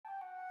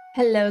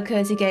Hello,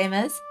 cozy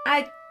gamers.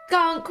 I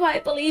can't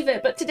quite believe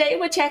it, but today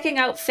we're checking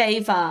out Fae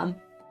Farm.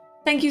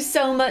 Thank you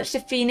so much to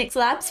Phoenix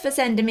Labs for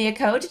sending me a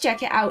code to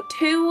check it out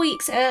 2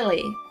 weeks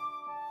early.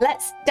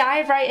 Let's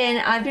dive right in.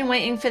 I've been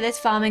waiting for this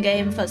farming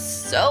game for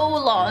so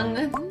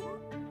long.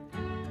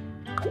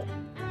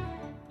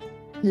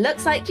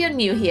 Looks like you're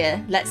new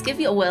here. Let's give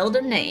your world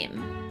a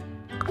name.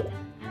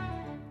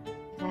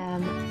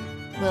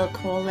 We'll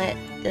call it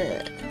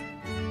the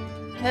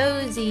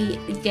Cozy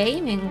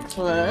Gaming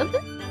Club.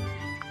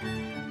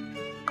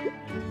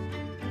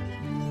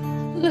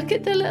 Look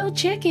at the little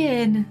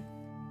chicken.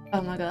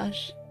 Oh my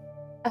gosh.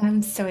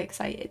 I'm so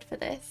excited for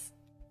this.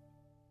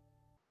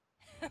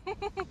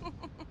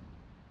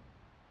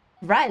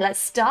 Right, let's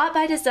start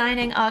by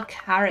designing our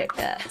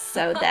character.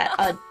 So there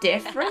are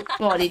different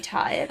body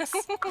types.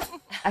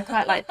 I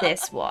quite like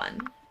this one.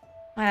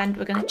 And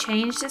we're going to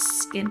change the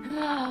skin.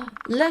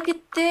 Look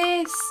at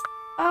this.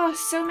 Oh,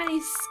 so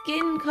many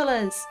skin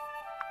colors.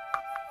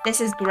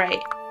 This is great.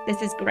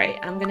 This is great.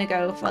 I'm going to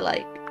go for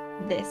like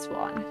this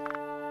one.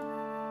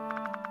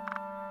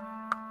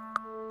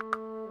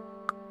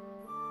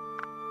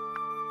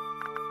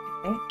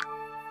 Okay.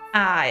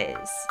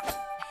 Eyes.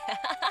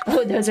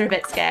 Oh, those are a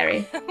bit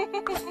scary.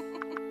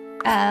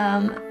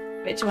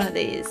 Which one of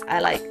these? I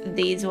like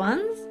these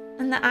ones.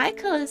 And the eye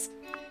colors.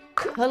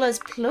 Colors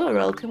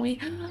plural. Can we...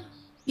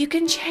 You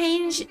can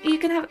change... You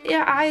can have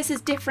your eyes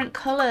as different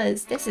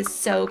colors. This is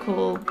so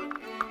cool.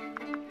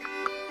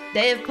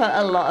 They have put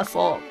a lot of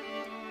thought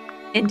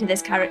into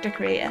this character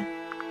creator.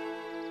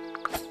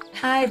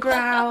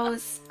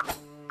 Eyebrows.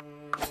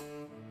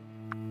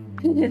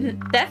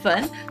 They're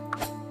fun.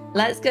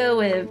 Let's go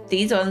with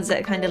these ones that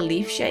are kind of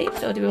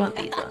leaf-shaped, or do we want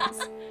these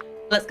ones?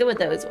 Let's go with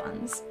those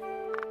ones.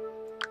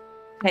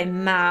 Okay,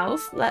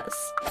 mouth.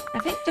 Let's... I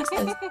think just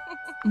a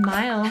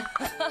smile.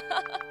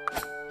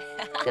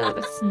 Go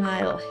with a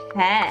smile.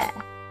 Hair.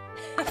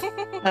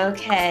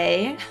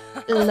 Okay.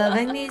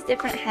 Loving these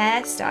different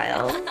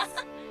hairstyles.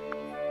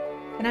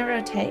 Can I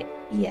rotate?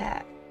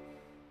 Yeah.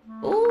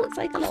 Oh, it's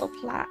like a little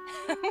plait.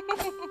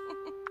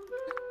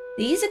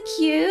 These are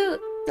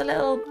cute. The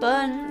little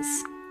buns.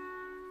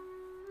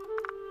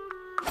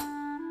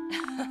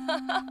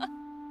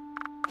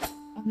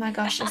 Oh my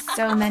gosh, there's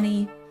so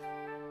many.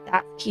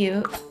 That's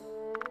cute.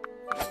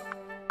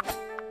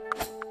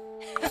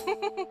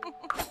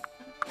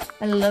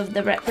 I love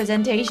the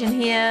representation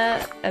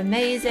here.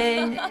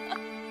 Amazing.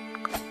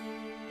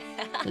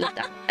 Love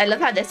that. I love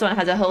how this one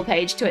has a whole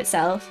page to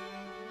itself.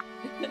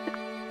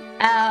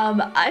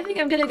 I think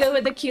I'm gonna go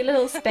with the cute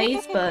little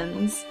space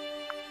buns.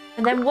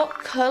 And then what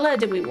color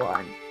do we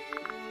want?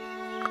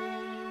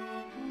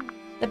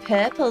 The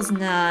purple's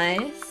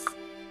nice.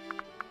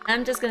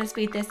 I'm just going to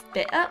speed this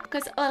bit up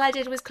because all I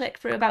did was click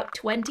through about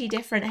 20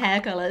 different hair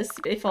colours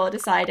before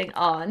deciding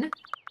on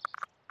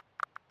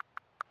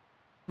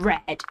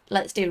red.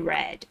 Let's do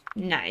red.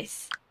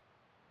 Nice.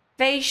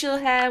 Facial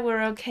hair,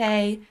 we're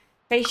okay.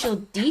 Facial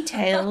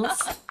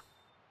details.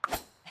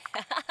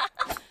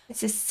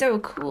 This is so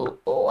cool.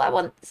 Oh, I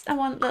want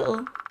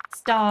little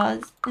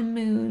stars and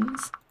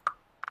moons.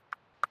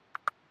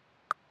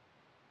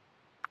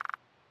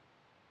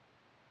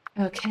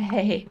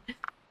 Okay.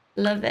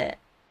 Love it.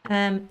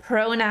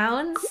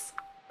 Pronouns,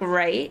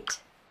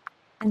 great,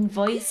 and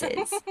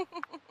voices.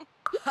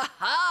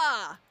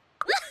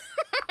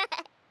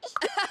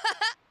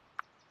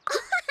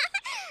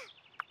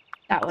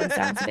 That one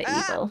sounds a bit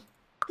evil.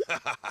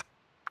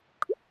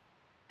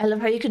 I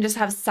love how you can just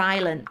have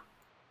silent.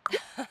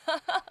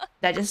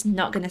 They're just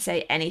not going to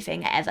say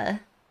anything ever.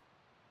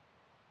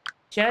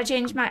 Should I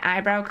change my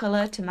eyebrow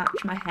colour to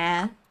match my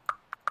hair?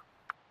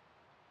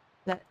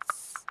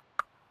 Let's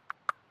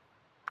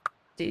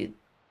do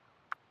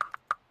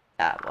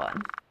that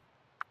one.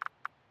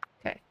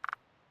 Okay.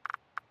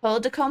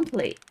 Hold to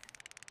complete.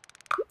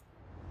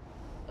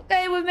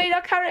 Okay, we've made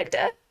our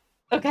character.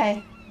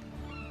 Okay.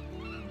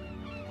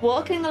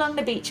 Walking along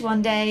the beach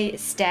one day,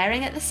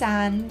 staring at the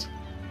sand,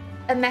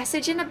 a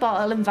message in a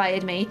bottle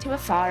invited me to a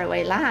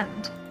faraway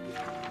land.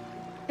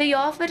 The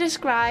author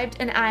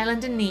described an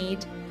island in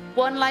need,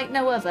 one like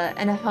no other,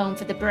 and a home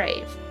for the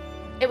brave.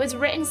 It was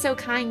written so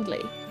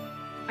kindly.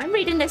 I'm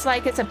reading this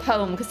like it's a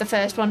poem because the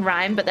first one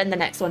rhymed, but then the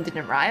next one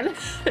didn't rhyme.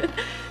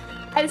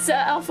 I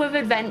set off with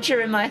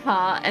adventure in my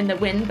heart and the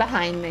wind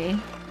behind me.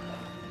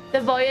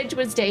 The voyage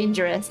was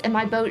dangerous and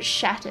my boat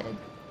shattered.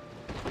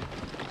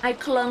 I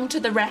clung to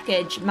the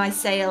wreckage, my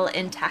sail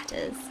in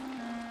tatters.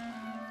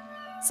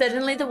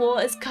 Suddenly the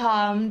waters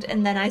calmed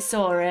and then I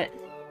saw it.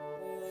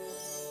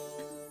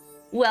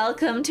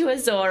 Welcome to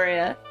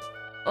Azoria.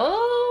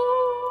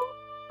 Oh,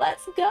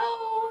 let's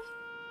go.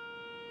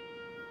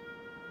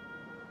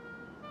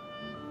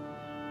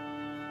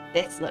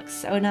 This looks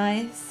so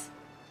nice.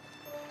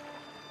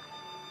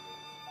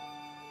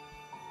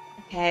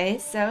 Okay,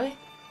 so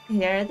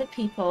here are the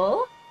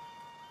people.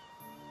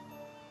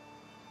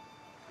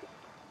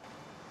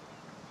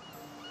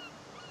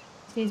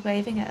 He's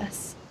waving at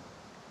us.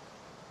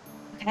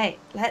 Okay,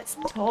 let's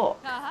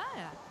talk.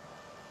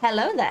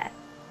 Hello there,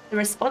 the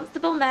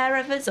responsible mayor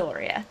of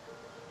Azoria.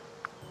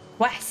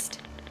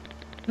 Quest.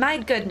 My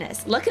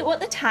goodness, look at what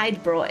the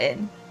tide brought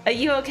in. Are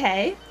you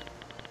okay?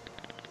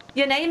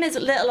 Your name is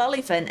Little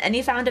Oliphant and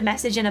you found a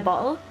message in a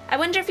bottle. I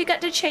wonder if you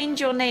got to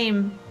change your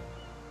name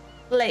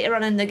later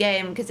on in the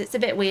game because it's a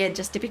bit weird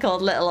just to be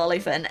called Little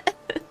Oliphant.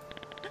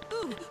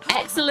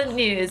 Excellent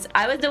news.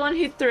 I was the one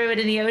who threw it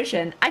in the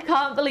ocean. I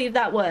can't believe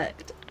that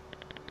worked.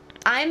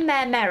 I'm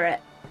Mayor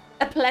Merritt.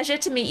 A pleasure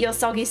to meet your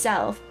soggy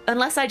self.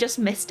 Unless I just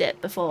missed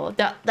it before.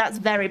 That's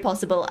very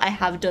possible. I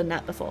have done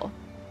that before.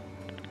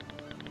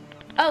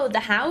 Oh, the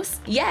house?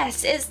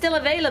 Yes, it's still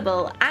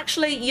available.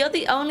 Actually, you're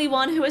the only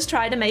one who has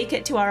tried to make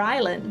it to our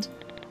island.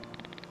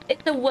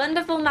 It's a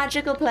wonderful,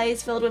 magical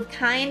place filled with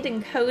kind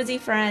and cozy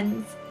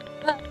friends.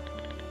 But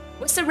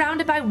we're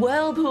surrounded by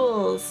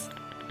whirlpools.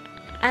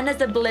 And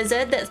there's a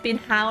blizzard that's been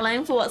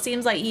howling for what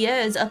seems like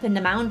years up in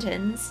the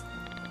mountains.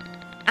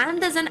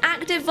 And there's an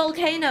active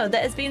volcano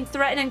that has been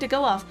threatening to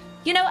go off.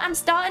 You know, I'm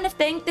starting to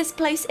think this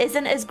place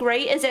isn't as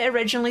great as it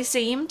originally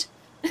seemed.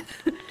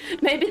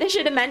 Maybe they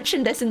should have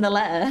mentioned this in the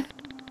letter.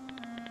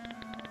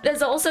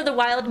 There's also the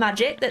wild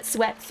magic that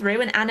swept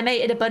through and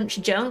animated a bunch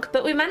of junk,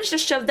 but we managed to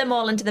shove them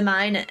all into the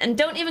mine, and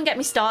don't even get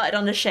me started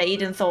on the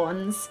shade and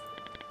thorns.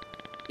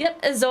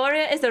 Yep,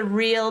 Azoria is a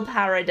real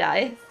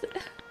paradise.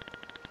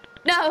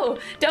 No,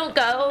 don't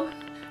go.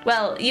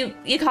 Well, you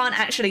can't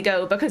actually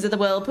go because of the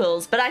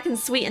whirlpools, but I can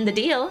sweeten the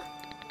deal.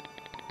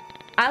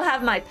 I'll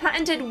have my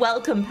patented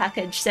welcome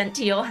package sent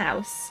to your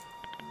house.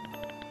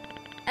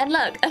 And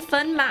look, a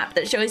fun map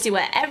that shows you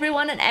where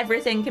everyone and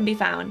everything can be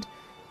found.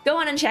 Go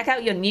on and check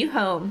out your new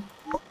home.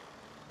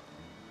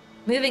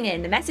 Moving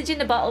in, the message in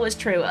the bottle was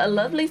true. A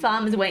lovely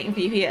farm is waiting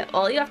for you here.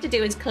 All you have to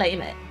do is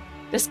claim it.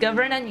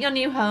 Discover your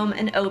new home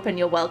and open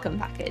your welcome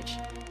package.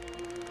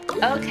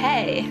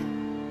 Okay.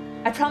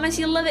 I promise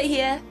you'll love it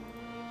here.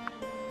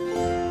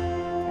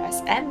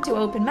 Press M to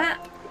open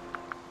map.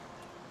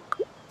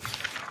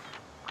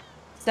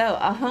 So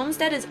our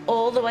homestead is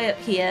all the way up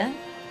here.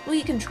 Oh,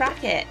 you can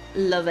track it.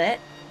 Love it.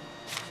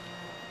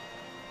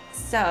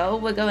 So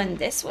we're going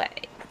this way.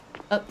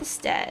 Up the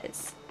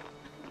stairs.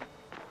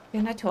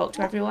 Can I talk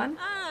to everyone?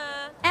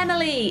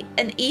 Emily,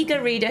 an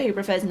eager reader who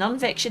prefers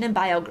non-fiction and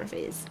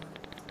biographies.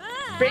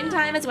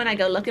 Springtime is when I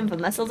go looking for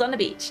mussels on the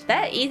beach.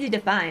 They're easy to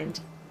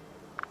find.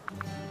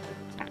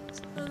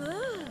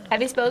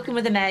 Have you spoken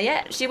with the mayor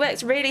yet? She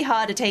works really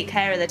hard to take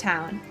care of the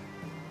town.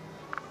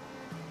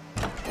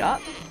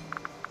 Shop.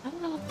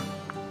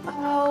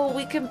 Oh,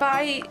 we can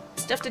buy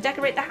stuff to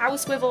decorate the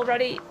house with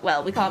already.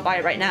 Well, we can't buy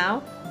it right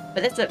now.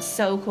 But this looks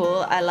so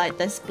cool. I like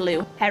this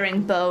blue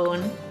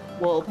herringbone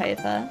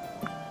wallpaper.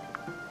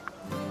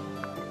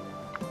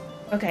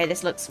 Okay,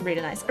 this looks really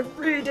nice. A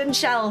reading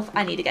shelf.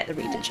 I need to get the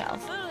reading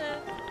shelf.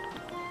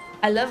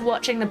 I love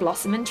watching the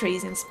blossoming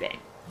trees in spring.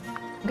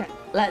 Okay,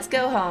 let's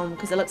go home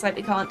because it looks like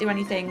we can't do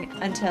anything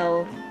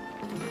until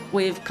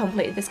we've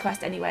completed this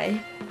quest anyway.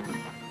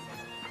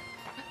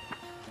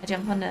 I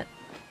jump on it.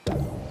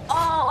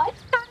 Oh, I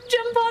can't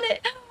jump on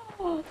it.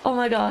 Oh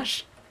my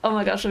gosh. Oh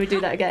my gosh, shall we do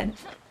that again?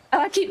 Oh,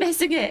 I keep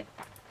missing it.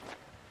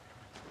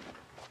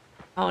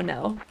 Oh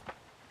no.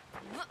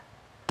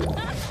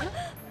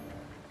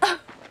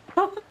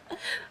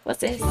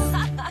 What's this?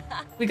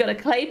 We got a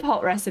clay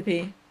pot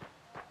recipe.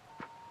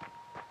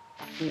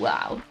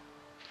 Wow.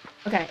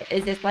 Okay,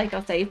 is this like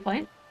our save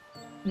point?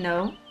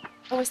 No.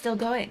 Oh, we're still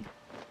going.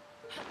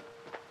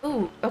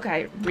 Ooh,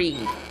 okay,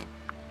 read.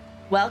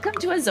 Welcome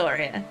to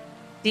Azoria.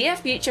 Dear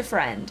future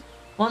friend,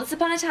 once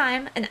upon a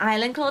time, an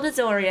island called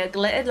Azoria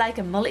glittered like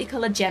a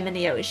multicolored gem in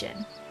the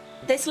ocean.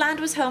 This land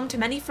was home to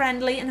many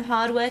friendly and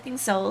hard-working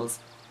souls,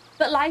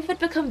 but life had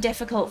become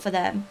difficult for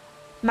them.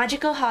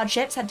 Magical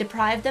hardships had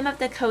deprived them of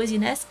their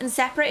coziness and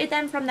separated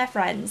them from their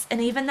friends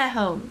and even their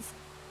homes.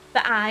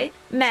 But I,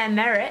 Mayor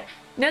Merritt,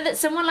 know that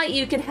someone like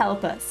you can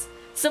help us.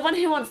 Someone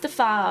who wants to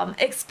farm,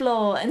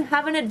 explore, and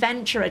have an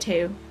adventure or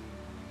two.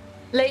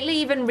 Lately,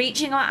 even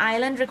reaching our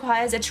island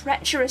requires a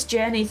treacherous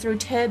journey through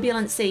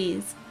turbulent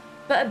seas,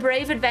 but a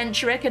brave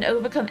adventurer can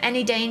overcome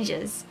any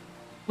dangers.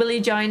 Will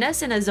you join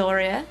us in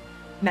Azoria?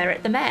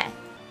 Merritt the Mayor.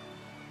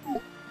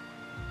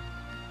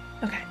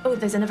 Okay. Oh,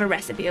 there's another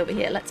recipe over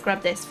here. Let's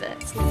grab this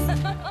first.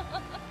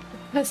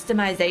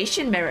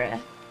 Customization mirror.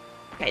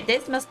 Okay,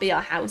 this must be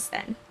our house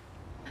then.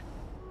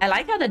 I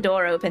like how the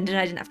door opened and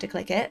I didn't have to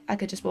click it. I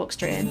could just walk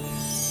straight in.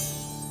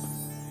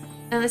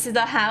 And this is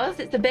our house.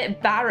 It's a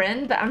bit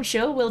barren, but I'm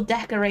sure we'll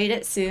decorate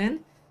it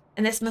soon.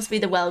 And this must be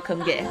the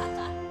welcome gift.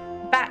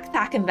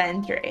 Backpack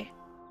inventory.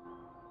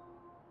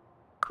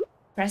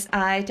 Press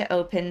I to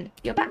open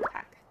your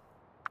backpack.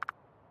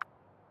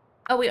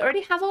 Oh, we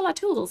already have all our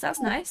tools. That's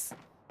nice.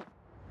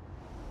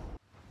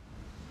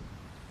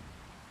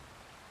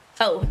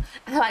 Oh,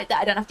 I like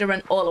that I don't have to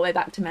run all the way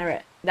back to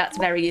Merritt. That's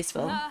very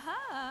useful.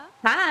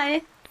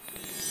 Hi.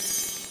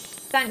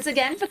 Thanks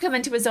again for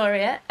coming to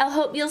Azoria. I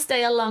hope you'll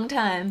stay a long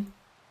time.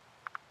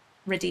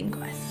 Redeem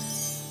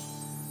quest.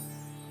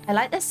 I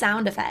like the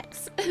sound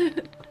effects.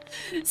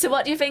 So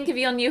what do you think of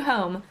your new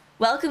home?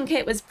 Welcome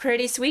kit was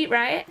pretty sweet,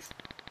 right?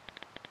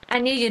 I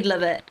knew you'd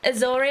love it.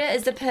 Azoria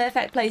is the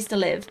perfect place to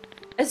live.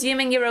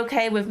 Assuming you're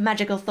okay with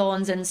magical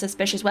thorns and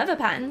suspicious weather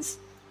patterns.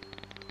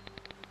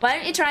 Why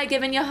don't you try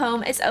giving your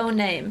home its own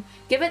name?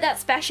 Give it that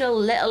special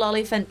little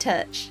elephant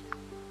touch.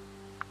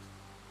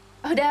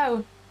 Oh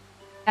no.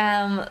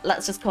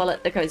 Let's just call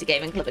it the Cozy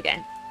Gaming Club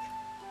again.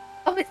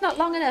 Oh, it's not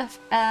long enough.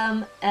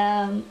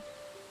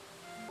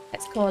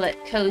 Let's call it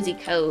Cozy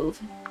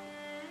Cove.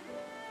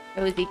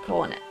 Cozy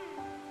Corner.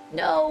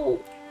 No!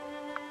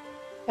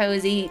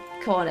 Cozy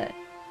Corner.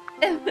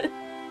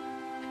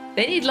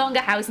 They need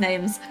longer house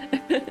names.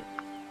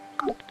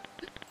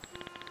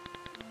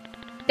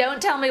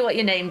 Don't tell me what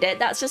you named it.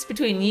 That's just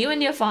between you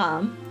and your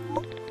farm.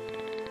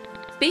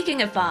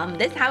 Speaking of farm,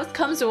 this house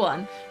comes with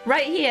one.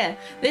 Right here.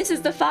 This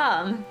is the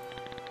farm.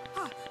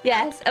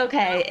 Yes,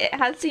 okay. It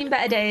has seen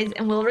better days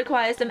and will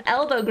require some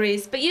elbow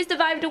grease, but you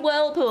survived a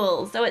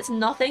whirlpool, so it's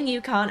nothing you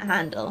can't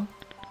handle.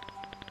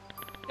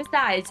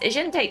 Besides, it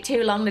shouldn't take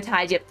too long to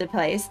tidy up the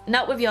place.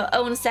 Not with your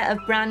own set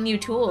of brand new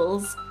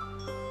tools.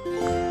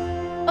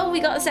 Oh,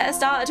 we got a set of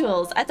starter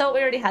tools. I thought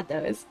we already had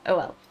those. Oh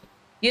well.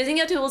 Using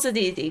your tools is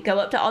easy. Go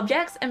up to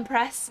objects and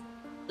press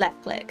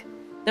left click.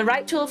 The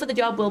right tool for the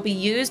job will be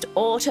used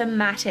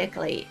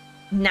automatically.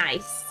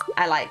 Nice.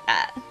 I like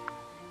that.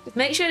 Just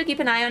make sure to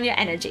keep an eye on your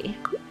energy.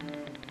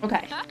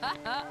 Okay.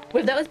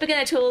 With those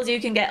beginner tools,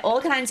 you can get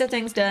all kinds of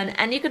things done,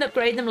 and you can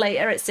upgrade them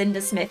later at Cinder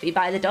Smithy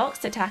by the docks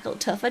to tackle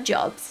tougher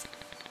jobs.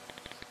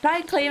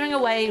 Try clearing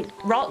away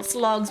rocks,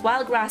 logs,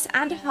 wild grass,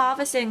 and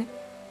harvesting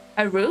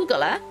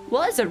arugula.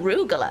 What is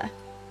arugula?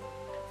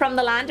 From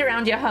the land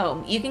around your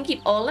home. You can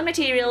keep all the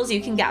materials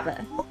you can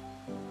gather.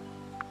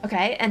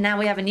 Okay, and now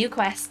we have a new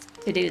quest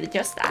to do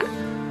just that.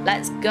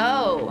 Let's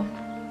go.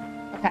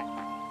 Okay.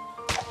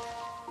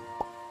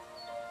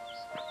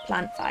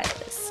 Plant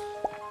fibers.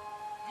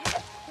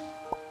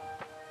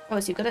 Oh,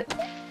 so you've got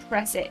to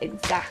press it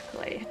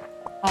exactly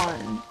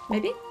on,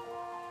 maybe?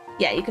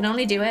 Yeah, you can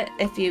only do it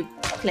if you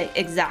click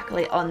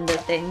exactly on the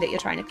thing that you're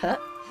trying to cut.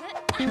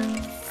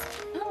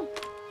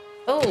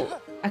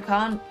 Oh, I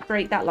can't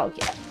break that log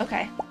yet.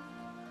 Okay.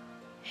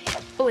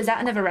 Oh, is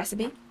that another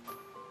recipe?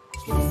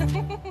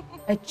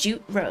 A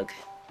jute rug.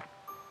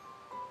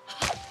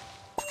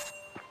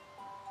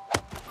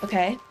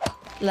 Okay,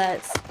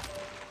 let's...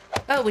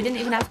 Oh, we didn't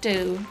even have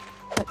to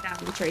cut down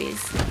the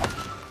trees.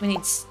 We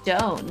need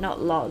stone,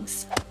 not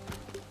logs.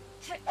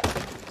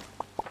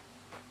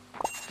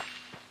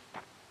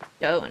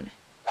 Stone.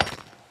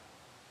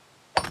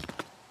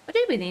 What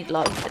do we need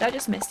logs? Did I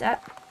just miss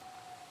that?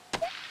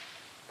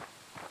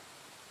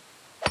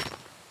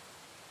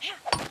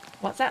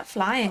 What's that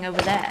flying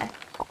over there?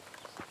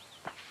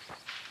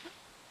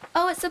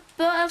 Oh, it's a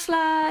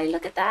butterfly!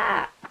 Look at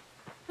that!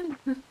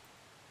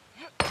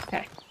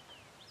 Okay.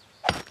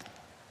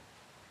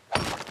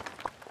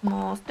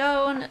 More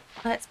stone.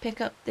 Let's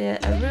pick up the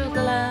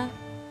arugula.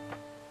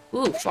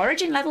 Ooh,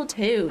 foraging level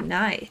 2.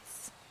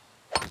 Nice.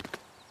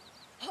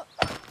 So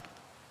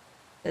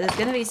there's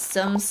going to be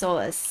some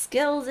sort of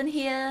skills in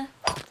here,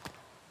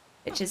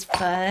 which is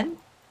fun.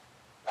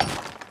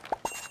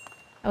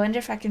 I wonder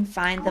if I can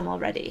find them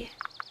already.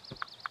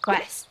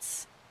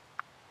 Quests.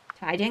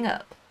 Tidying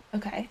up.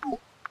 Okay.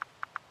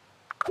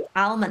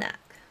 Almanac.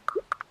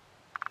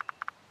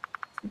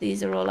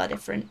 These are all our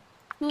different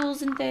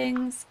tools and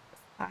things.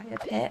 Fire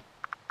pit.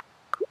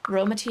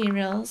 Raw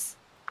materials.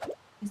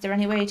 Is there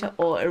any way to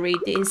auto-read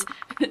these?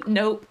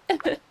 Nope.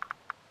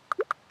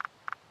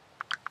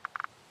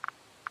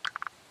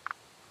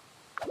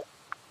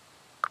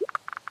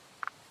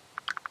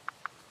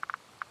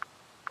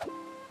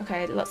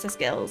 Okay, lots of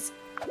skills.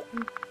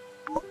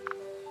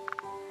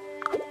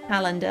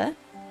 Calendar.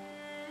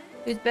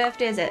 Whose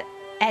birthday is it?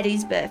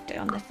 Eddie's birthday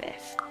on the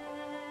 5th.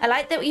 I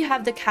like that you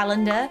have the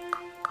calendar,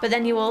 but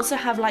then you also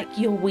have like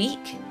your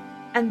week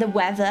and the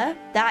weather.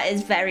 That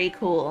is very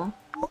cool.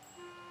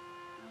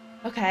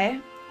 Okay.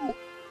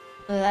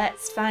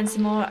 Let's find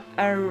some more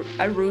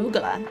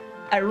arugula.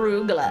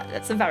 Arugula.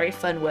 That's a very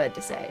fun word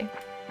to say.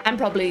 I'm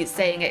probably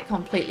saying it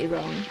completely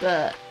wrong,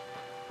 but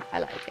I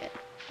like it.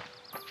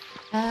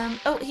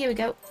 Oh, here we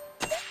go.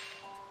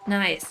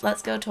 Nice.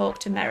 Let's go talk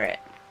to Merritt.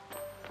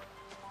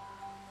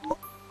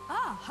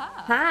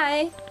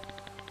 Hi.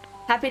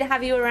 Happy to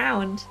have you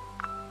around.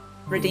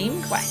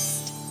 Redeem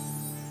quest.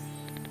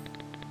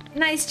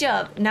 Nice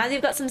job. Now that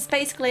you've got some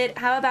space cleared,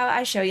 how about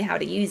I show you how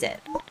to use it?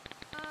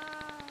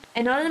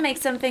 In order to make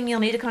something, you'll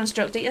need to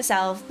construct it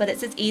yourself, but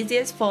it's as easy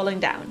as falling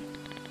down.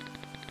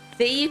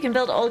 See, you can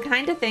build all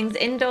kinds of things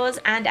indoors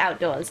and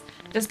outdoors.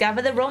 Just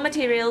gather the raw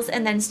materials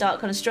and then start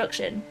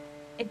construction.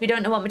 If you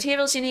don't know what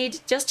materials you need,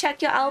 just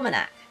check your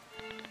almanac.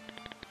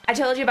 I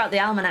told you about the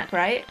almanac,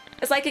 right?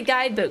 It's like a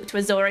guidebook to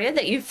Azoria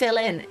that you fill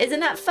in. Isn't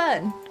that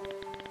fun?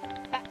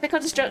 Back to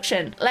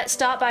construction. Let's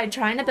start by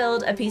trying to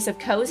build a piece of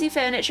cozy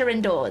furniture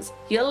indoors.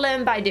 You'll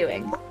learn by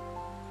doing.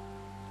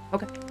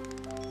 Okay.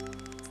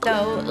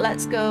 So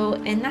let's go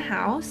in the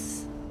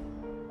house.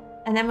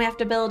 And then we have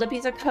to build a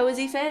piece of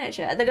cozy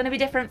furniture. Are there going to be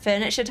different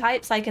furniture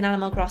types like in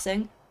Animal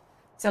Crossing?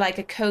 So like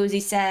a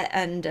cozy set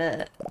and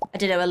I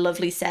don't know, a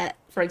lovely set,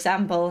 for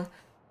example.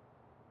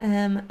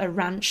 A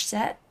ranch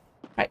set.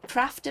 Right,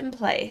 craft and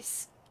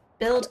place.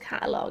 Build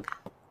catalogue.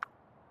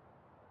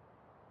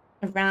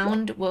 A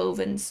round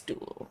woven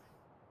stool.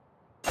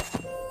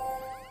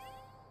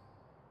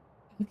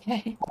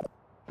 Okay.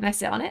 Can I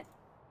sit on it?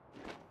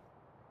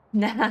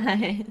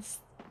 Nice.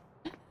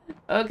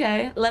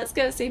 Okay, let's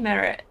go see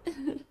Merit.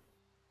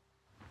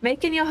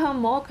 Making your home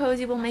more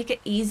cozy will make it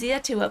easier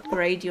to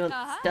upgrade your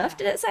stuff,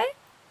 did it say?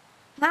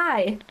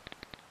 Hi.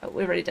 Oh,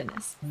 we've already done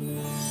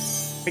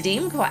this.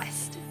 Redeem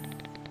quest.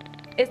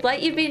 It's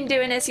like you've been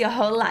doing this your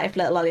whole life,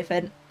 little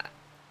elephant.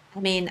 I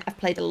mean, I've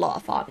played a lot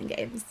of farming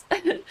games.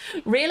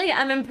 Really,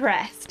 I'm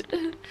impressed.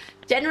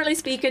 Generally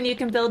speaking, you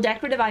can build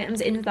decorative items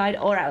inside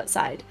or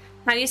outside.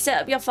 How you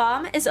set up your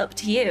farm is up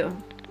to you.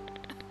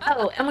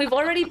 Oh, and we've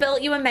already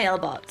built you a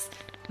mailbox.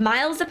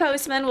 Miles the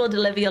postman will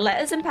deliver your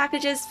letters and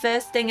packages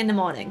first thing in the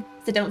morning,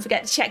 so don't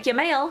forget to check your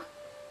mail.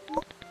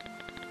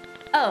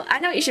 Oh, I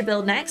know what you should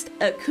build next.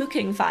 A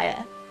cooking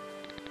fire.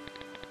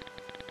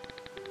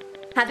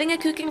 Having a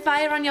cooking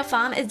fire on your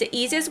farm is the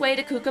easiest way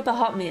to cook up a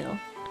hot meal.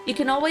 You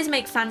can always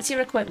make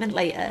fancier equipment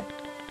later.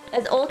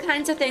 There's all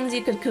kinds of things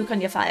you could cook on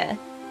your fire.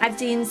 I've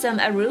seen some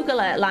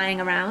arugula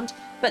lying around,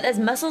 but there's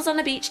mussels on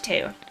the beach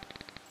too.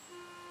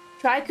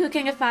 Try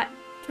building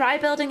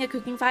a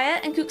cooking fire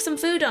and cook some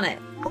food on it.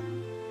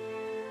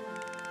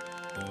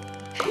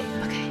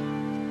 Okay.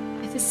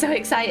 This is so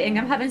exciting.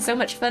 I'm having so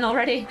much fun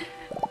already.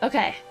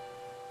 Okay.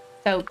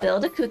 So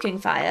build a cooking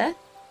fire.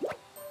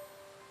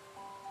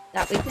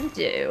 That we can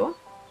do.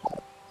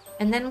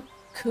 And then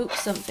cook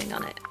something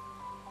on it.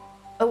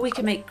 Oh, we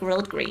can make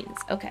grilled greens.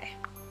 Okay.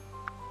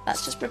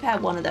 Let's just prepare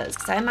one of those,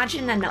 because I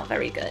imagine they're not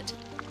very good.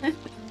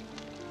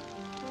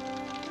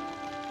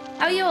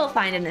 How are you all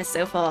finding this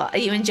so far? Are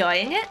you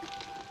enjoying it?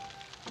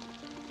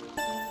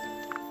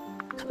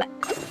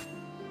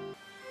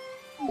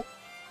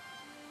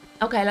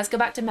 Okay, let's go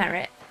back to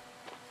Merit.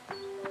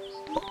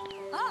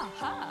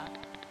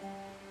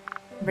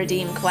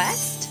 Redeem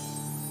quest.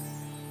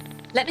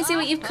 Let me see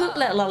what you've cooked,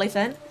 little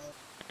elephant.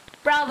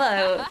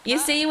 Bravo! You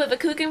see, with a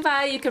cooking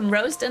fire, you can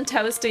roast and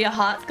toast to your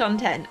heart's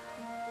content.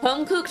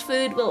 Home-cooked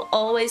food will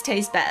always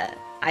taste better,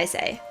 I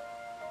say.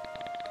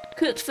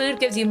 Cooked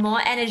food gives you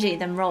more energy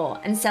than raw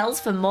and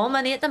sells for more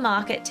money at the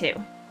market too.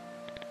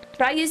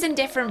 Try using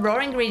different raw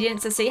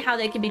ingredients to see how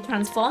they can be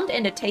transformed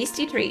into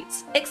tasty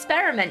treats.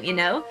 Experiment, you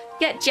know.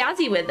 Get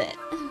jazzy with it.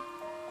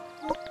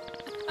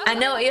 I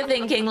know what you're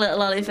thinking,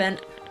 little elephant.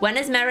 When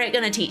is Merit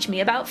gonna teach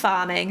me about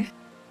farming?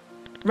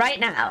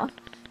 Right now.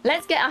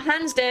 Let's get our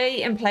hands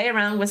dirty and play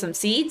around with some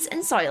seeds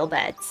and soil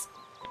beds.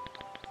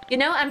 You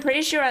know, I'm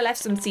pretty sure I left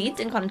some seeds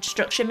and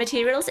construction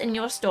materials in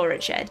your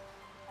storage shed.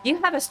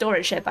 You have a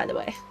storage shed, by the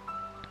way.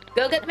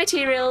 Go get the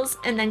materials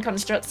and then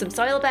construct some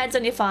soil beds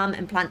on your farm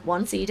and plant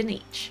one seed in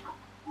each.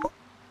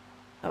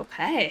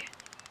 Okay.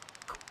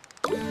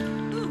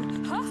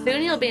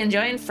 Soon you'll be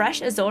enjoying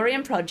fresh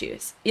Azorian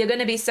produce. You're going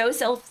to be so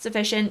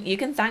self-sufficient, you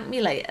can thank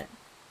me later.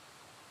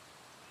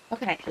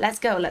 Okay, let's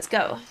go, let's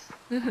go.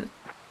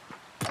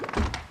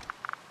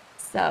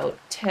 So,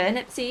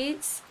 turnip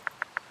seeds.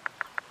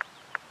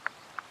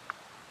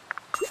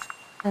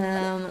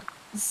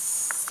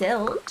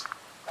 Silt.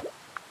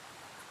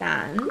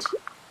 Sand.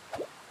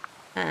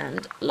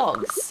 And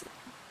logs.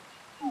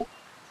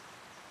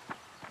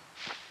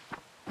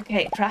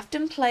 Okay, craft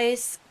and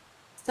place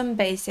some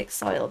basic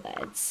soil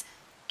beds.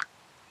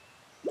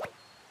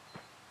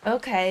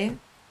 Okay.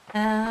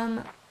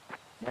 I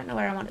don't know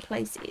where I want to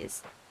place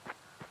these.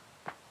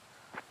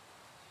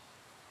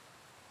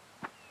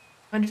 I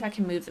wonder if I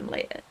can move them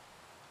later.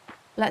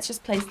 Let's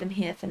just place them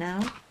here for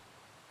now.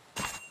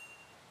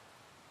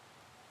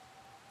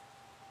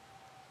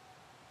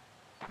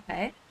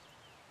 Okay.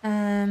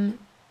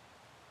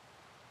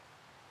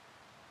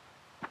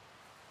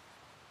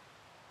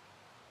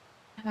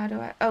 How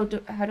do I... Oh,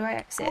 how do I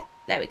exit?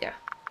 There we go.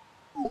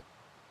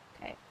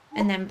 Okay.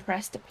 And then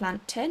press to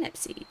plant turnip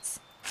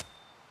seeds.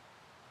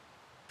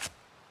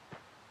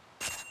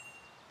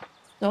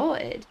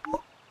 Sorted.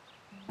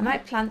 I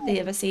might plant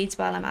the other seeds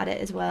while I'm at it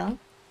as well.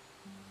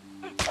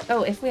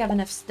 Oh, if we have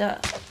enough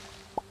stuff.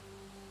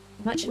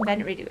 How much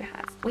inventory do we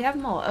have? We have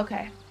more,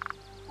 okay.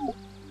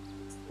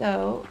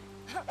 So...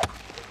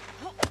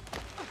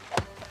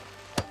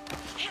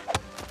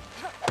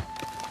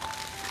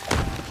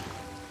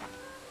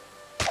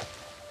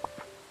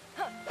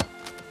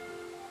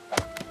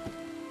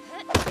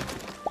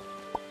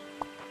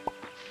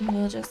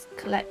 we'll just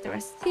collect the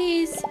rest of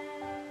these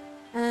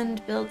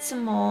and build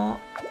some more.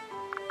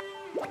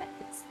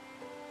 Let's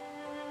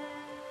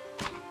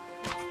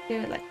do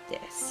it like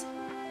this.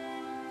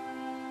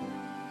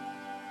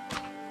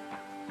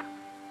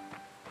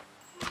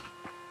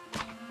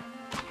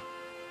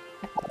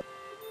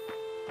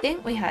 I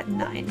think we had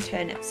 9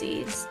 turnip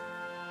seeds.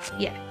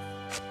 Yeah.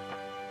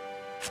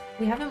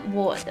 We haven't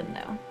watered them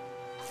though.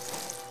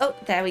 Oh,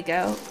 there we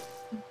go.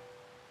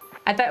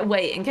 I better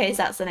wait in case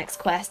that's the next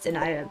quest and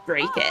I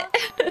break it.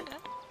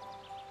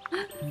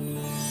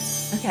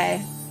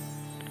 Okay.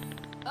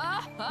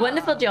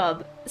 Wonderful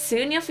job.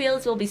 Soon your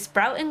fields will be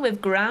sprouting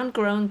with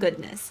ground-grown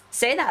goodness.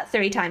 Say that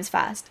 3 times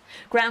fast.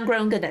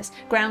 Ground-grown goodness.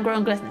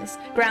 Ground-grown goodness.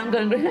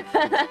 Ground-grown goodness.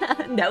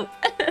 Nope.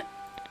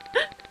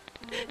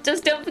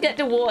 Just don't forget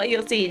to water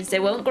your seeds. They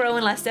won't grow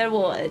unless they're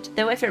watered.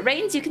 Though if it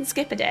rains, you can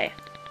skip a day.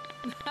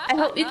 I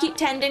hope you keep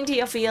tending to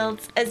your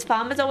fields. As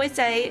farmers always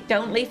say,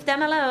 don't leave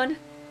them alone.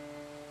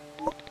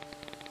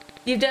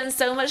 You've done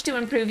so much to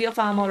improve your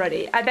farm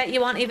already. I bet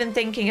you aren't even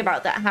thinking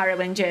about that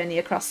harrowing journey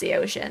across the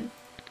ocean.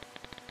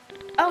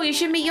 Oh, you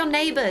should meet your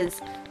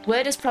neighbors.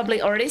 Word has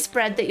probably already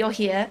spread that you're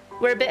here.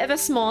 We're a bit of a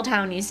small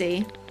town, you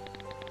see.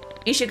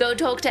 You should go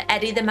talk to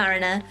Eddie the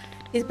Mariner.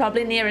 He's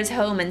probably near his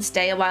home in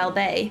Stay a While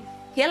Bay.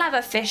 He'll have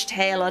a fish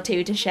tale or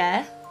two to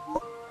share.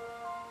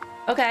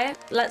 Okay,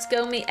 let's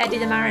go meet Eddie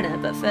the Mariner,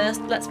 but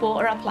first, let's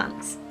water our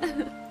plants.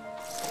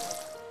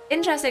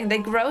 Interesting, they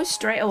grow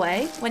straight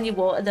away when you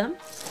water them.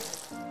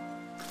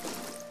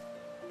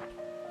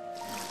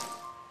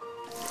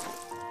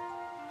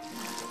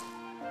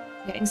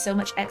 Getting so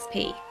much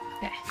XP.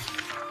 Okay.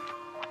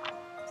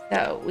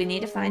 So, we need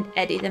to find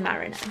Eddie the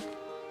Mariner.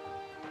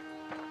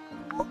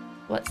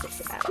 What's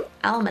this about?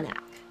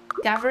 Almanac.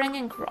 Gathering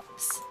in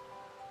crops.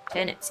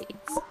 Turnip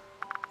seeds.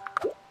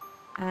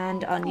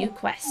 And our new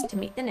quest to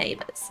meet the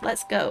neighbors.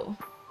 Let's go.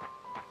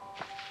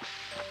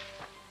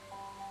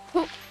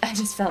 Oh, I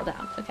just fell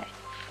down. Okay.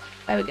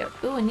 There we go.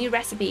 Ooh, a new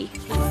recipe.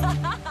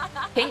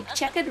 Pink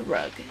checkered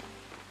rug. Can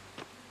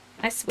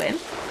I swim?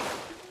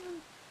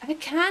 I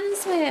can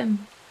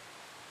swim.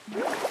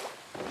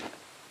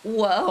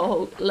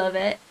 Whoa, love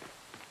it.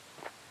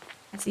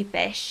 I see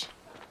fish.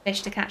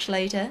 Fish to catch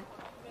later.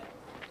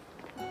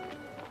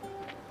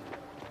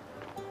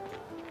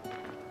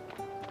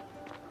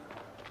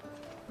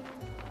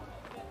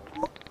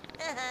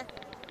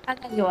 And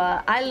there you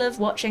are. I love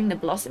watching the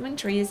blossoming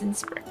trees in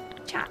spring.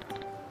 Chat.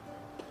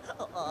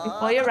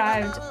 Before you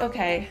arrived,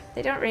 okay,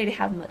 they don't really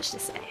have much to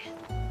say.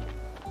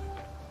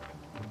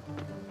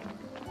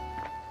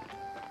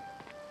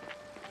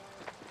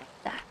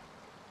 That.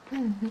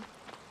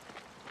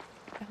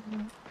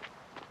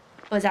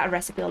 Oh, is that a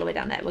recipe all the way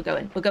down there? We're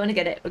going to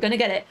get it. We're going to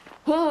get it.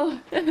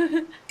 Oh,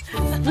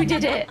 we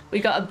did it. We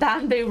got a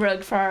bamboo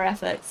rug for our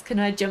efforts. Can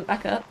I jump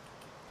back up?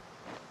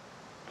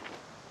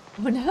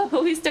 Oh no,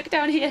 we stuck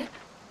down here.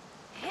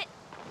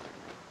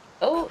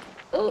 Oh,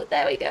 oh,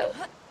 there we go.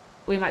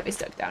 We might be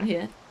stuck down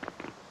here.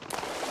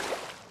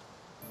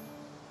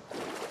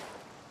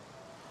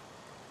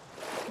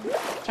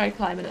 Try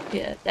climbing up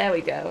here. There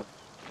we go.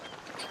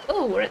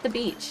 Oh, we're at the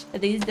beach. Are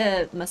these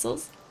the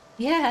mussels?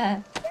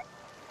 Yeah.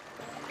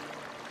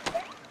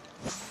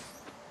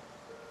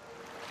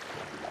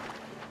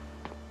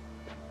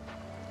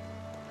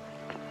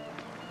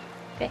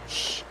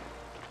 Fish.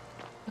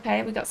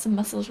 Okay, we got some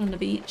mussels from the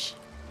beach.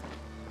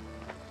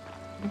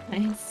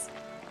 Nice.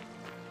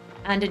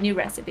 And a new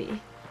recipe.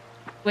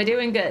 We're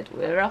doing good.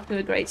 We're off to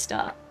a great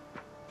start.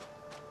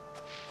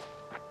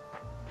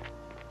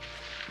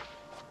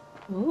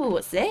 Ooh,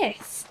 what's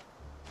this?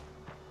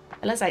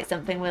 It looks like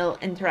something we'll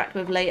interact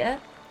with later.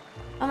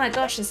 Oh my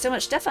gosh, there's so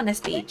much stuff on this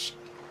beach.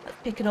 Let's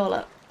pick it all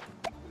up.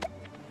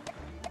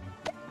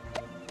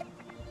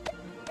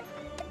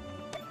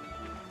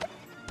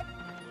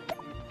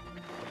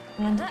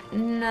 And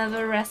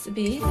another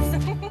recipe.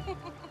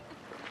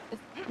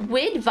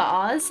 Weird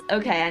vase.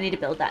 Okay, I need to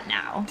build that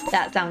now.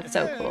 That sounds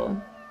so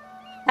cool.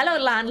 Hello,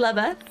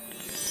 landlubber.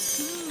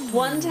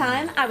 One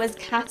time I was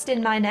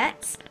casting my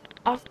nets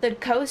off the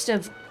coast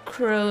of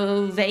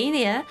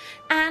Crovania,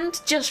 and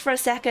just for a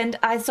second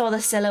I saw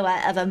the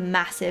silhouette of a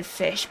massive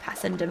fish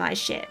pass under my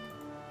ship.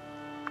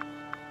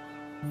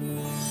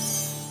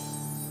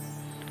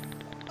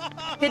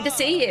 Good to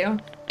see you.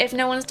 If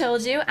no one's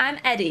told you, I'm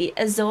Eddie,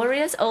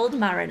 Azoria's old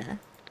mariner.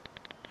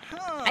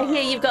 I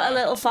hear you've got a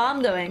little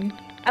farm going.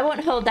 I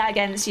won't hold that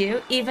against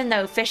you, even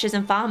though fishers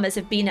and farmers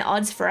have been at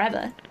odds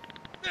forever.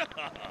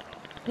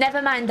 Never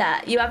mind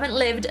that, you haven't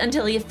lived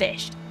until you've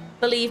fished.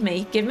 Believe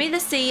me, give me the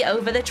sea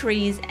over the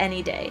trees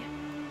any day.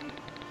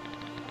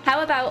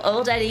 How about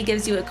old Eddie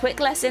gives you a quick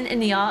lesson in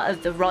the art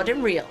of the rod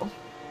and reel?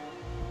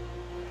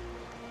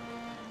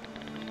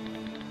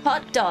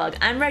 Hot dog,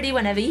 I'm ready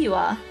whenever you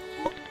are.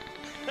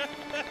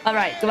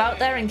 Alright, go out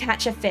there and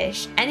catch a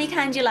fish, any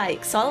kind you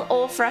like, salt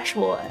or fresh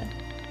water.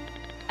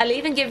 I'll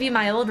even give you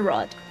my old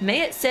rod.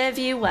 May it serve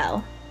you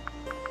well.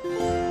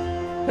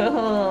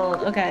 Cool,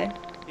 okay.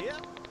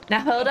 Now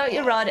hold out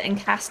your rod and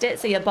cast it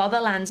so your bobber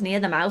lands near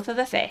the mouth of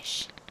a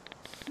fish.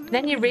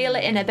 Then you reel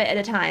it in a bit at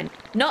a time,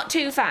 not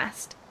too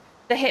fast.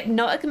 The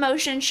hypnotic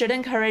motion should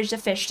encourage the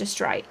fish to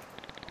strike.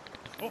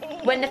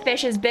 When the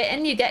fish is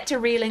bitten, you get to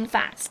reeling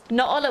fast.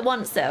 Not all at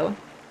once though.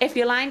 If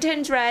your line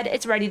turns red,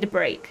 it's ready to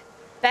break.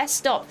 Best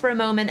stop for a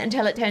moment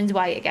until it turns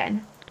white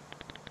again.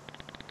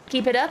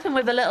 Keep it up and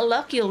with a little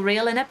luck, you'll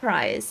reel in a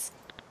prize.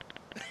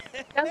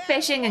 Go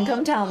fishing and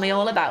come tell me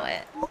all about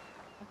it.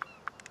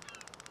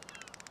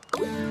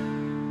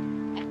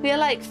 I feel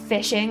like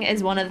fishing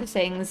is one of the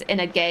things in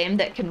a game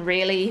that can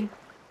really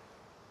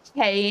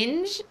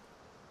change.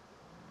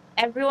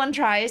 Everyone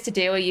tries to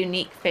do a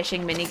unique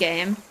fishing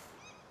minigame,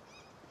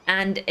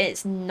 and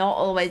it's not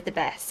always the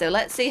best. So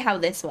let's see how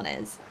this one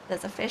is.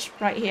 There's a fish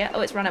right here.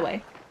 Oh, it's run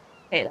away.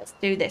 Okay, let's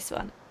do this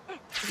one.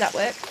 Does that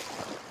work?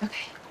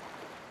 Okay.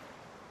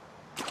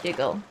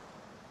 Jiggle.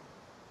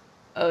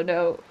 Oh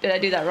no, did I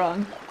do that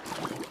wrong?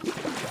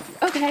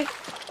 Okay.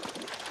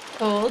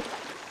 Hold.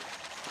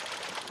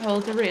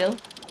 Hold the reel.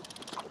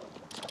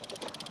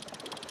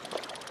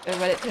 Or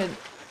when it could...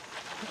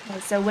 Okay,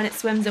 so when it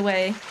swims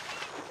away...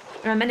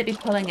 Or I'm meant to be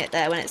pulling it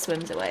there when it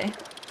swims away.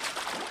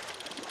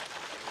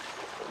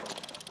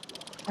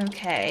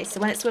 Okay, so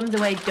when it swims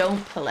away,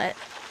 don't pull it.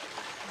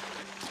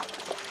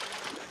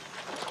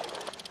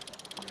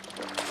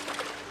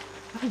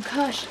 Oh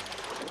gosh.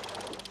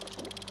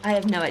 I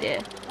have no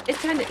idea. It's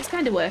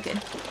kind of working.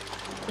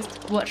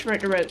 Just watch for it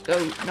to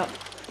go. Not.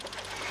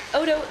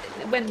 Oh no!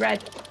 It went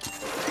red.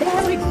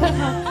 There we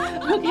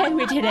go. Okay,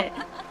 we did it.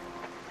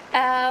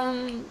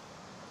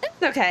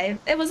 It's okay.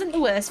 It wasn't the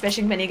worst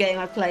fishing minigame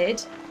I've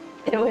played.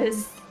 It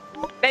was.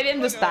 Maybe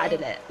I'm just bad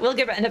at it. We'll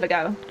give it another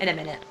go in a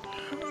minute.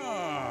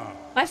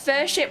 My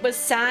first ship was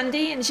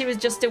Sandy, and she was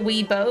just a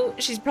wee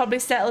boat. She's probably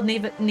settled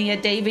near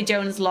Davy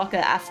Jones' locker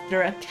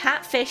after a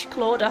catfish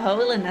clawed a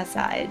hole in her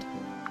side.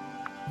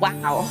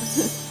 Wow.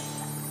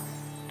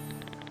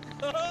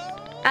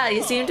 Ah,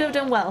 you seem to have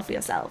done well for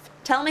yourself.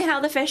 Tell me how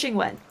the fishing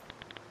went.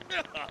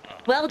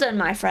 Well done,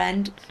 my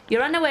friend.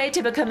 You're on the way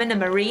to becoming a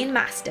marine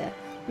master.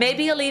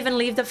 Maybe you'll even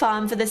leave the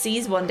farm for the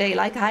seas one day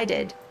like I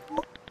did.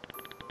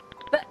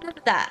 But enough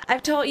of that.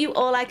 I've taught you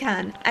all I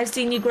can. I've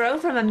seen you grow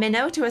from a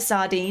minnow to a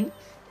sardine.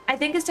 I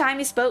think it's time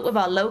you spoke with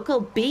our local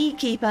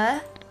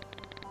beekeeper.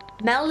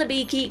 Mel the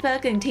beekeeper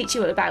can teach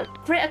you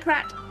about critter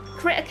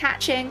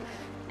catching,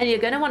 and you're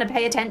going to want to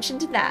pay attention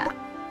to that.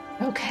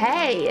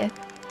 Okay.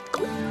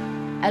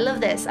 I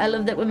love this. I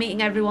love that we're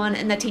meeting everyone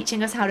and they're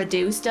teaching us how to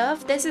do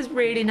stuff. This is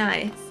really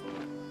nice.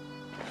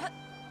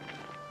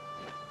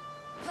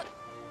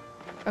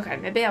 Okay,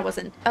 maybe I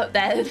wasn't... Oh,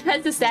 there's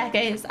the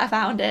staircase. I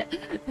found it.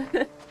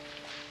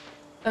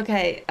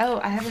 Okay. Oh,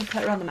 I haven't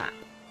put her on the map.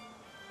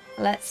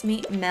 Let's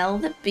meet Mel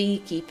the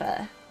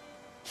beekeeper.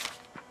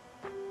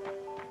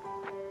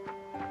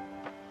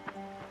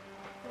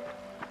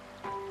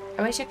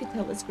 I wish I could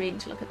tilt the screen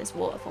to look at this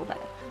waterfall better.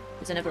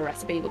 There's another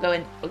recipe. We're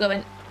going. We're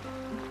going.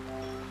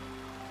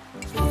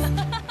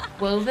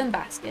 Woven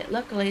basket.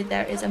 Luckily,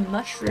 there is a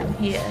mushroom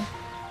here.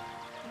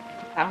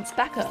 Bounce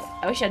back up.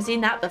 I wish I'd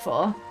seen that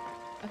before.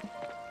 Okay.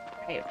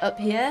 Right, up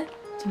here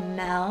to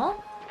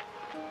Mel.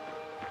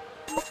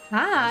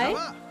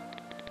 Hi.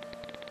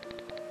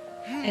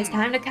 It's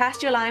time to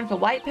cast your line for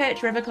white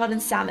perch, river cod,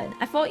 and salmon.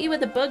 I thought you were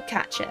the bug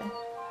catcher.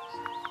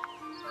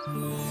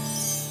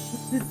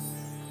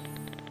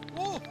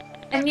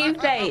 A new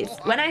face.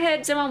 When I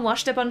heard someone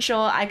washed up on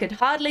shore, I could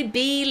hardly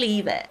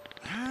believe it.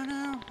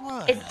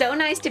 It's so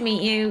nice to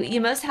meet you.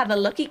 You must have a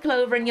lucky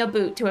clover in your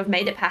boot to have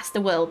made it past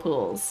the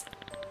whirlpools.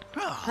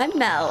 I'm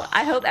Mel.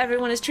 I hope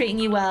everyone is treating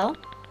you well.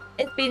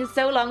 It's been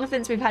so long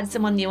since we've had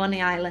someone new on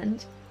the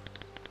island.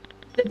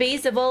 The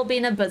bees have all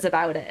been a buzz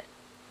about it.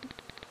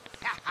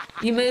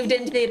 You moved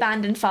into the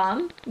abandoned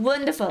farm?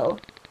 Wonderful.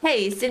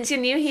 Hey, since you're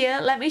new here,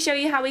 let me show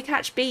you how we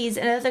catch bees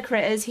and other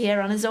critters here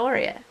on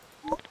Azoria.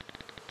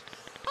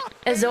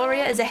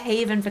 Azoria is a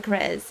haven for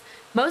critters,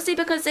 mostly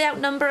because they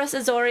outnumber us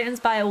Azorians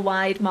by a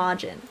wide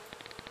margin.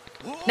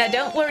 Now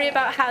don't worry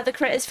about how the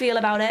critters feel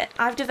about it.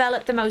 I've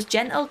developed the most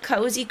gentle,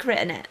 cozy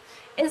critter net.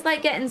 It's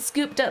like getting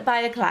scooped up by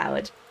a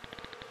cloud.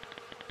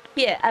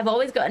 Here, I've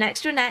always got an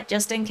extra net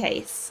just in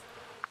case.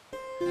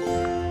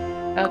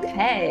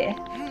 Okay.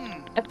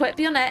 Equip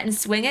your net and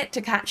swing it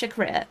to catch a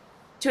critter.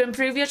 To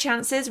improve your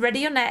chances, ready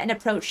your net and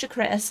approach the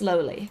critter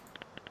slowly.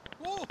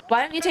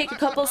 Why don't you take a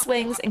couple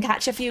swings and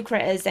catch a few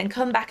critters, then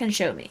come back and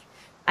show me.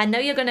 I know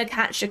you're going to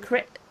catch a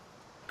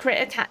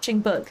critter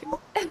catching bug.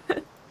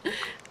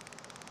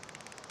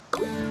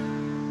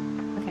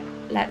 Okay,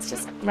 let's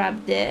just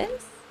grab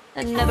this.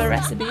 Another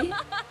recipe.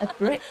 A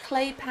brick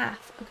clay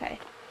path. Okay.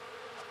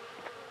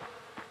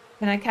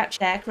 Can I catch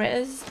their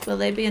critters? Will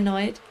they be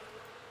annoyed?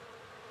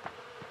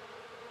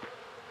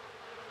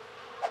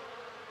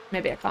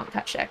 Maybe I can't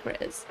catch their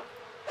critters.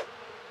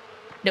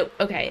 Nope.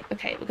 Okay,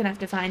 okay. We're gonna have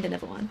to find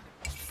another one.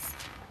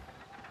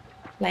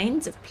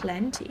 Plains of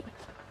Plenty.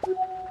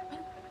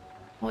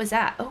 What was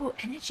that? Oh,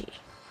 energy.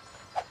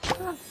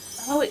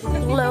 Oh, it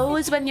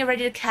glows when you're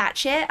ready to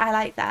catch it. I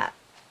like that.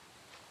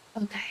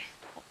 Okay.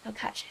 I'll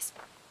catch this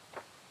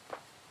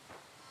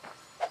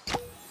one.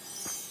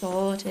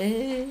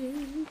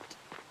 Sorted.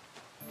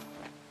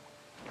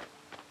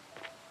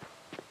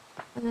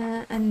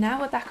 And now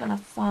we're back on a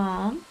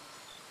farm.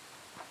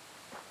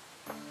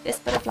 This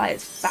butterfly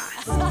is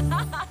fast.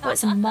 Oh,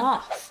 it's a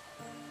moth.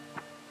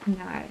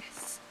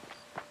 Nice.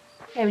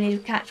 Okay, we need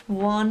to catch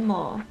one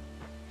more.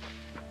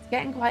 It's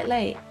getting quite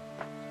late.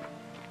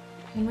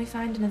 Can we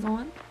find another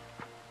one?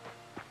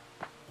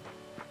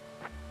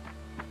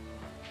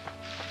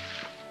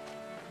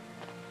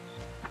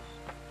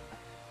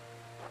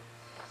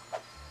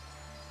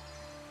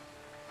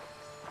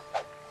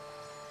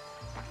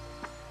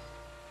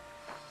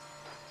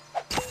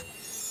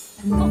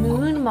 A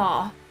moon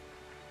moth.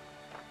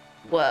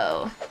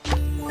 Whoa.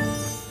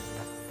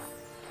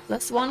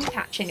 +1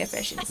 catching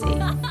efficiency.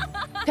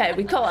 Okay,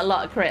 we caught a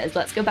lot of critters.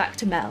 Let's go back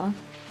to Mel.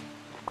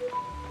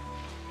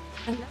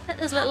 I know that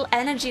there's little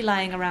energy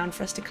lying around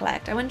for us to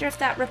collect. I wonder if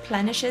that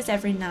replenishes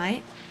every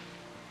night.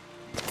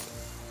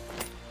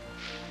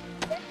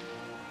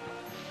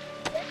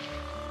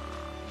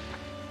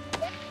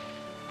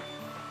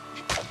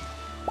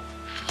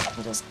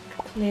 just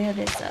clear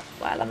this up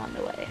while I'm on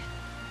the way.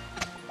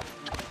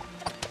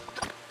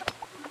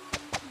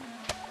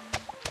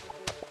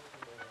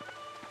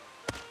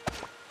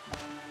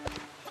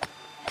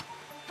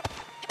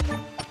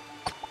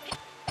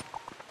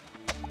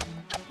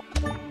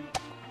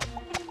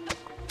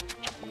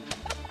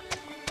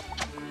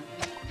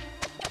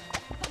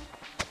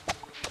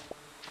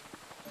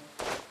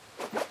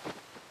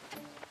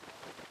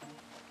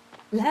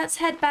 Let's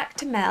head back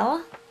to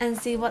Mel and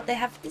see what they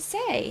have to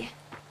say.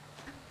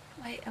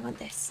 Wait, I want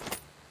this.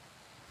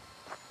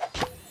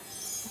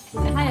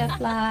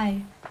 Firefly.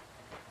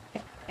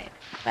 Okay,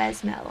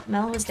 where's Mel?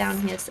 Mel was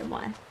down here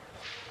somewhere.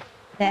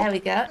 There we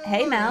go.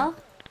 Hey, Mel.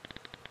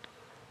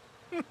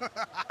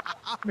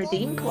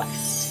 Redeem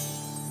quest.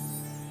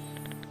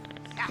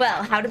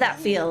 Well, how did that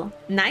feel?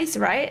 Nice,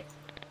 right?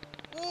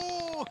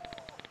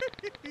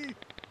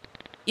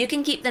 You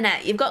can keep the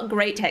net. You've got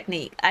great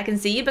technique. I can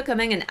see you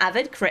becoming an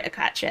avid critter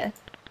catcher.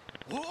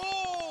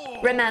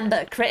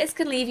 Remember, critters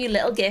can leave you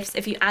little gifts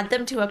if you add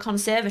them to a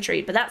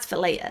conservatory, but that's for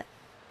later.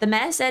 The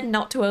mayor said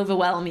not to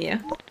overwhelm you.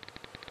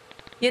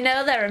 You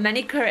know there are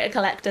many critter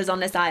collectors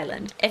on this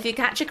island. If you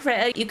catch a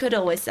critter, you could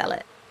always sell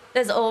it.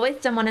 There's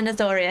always someone in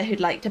Azoria who'd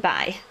like to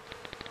buy.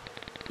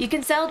 You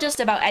can sell just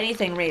about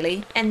anything,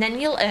 really, and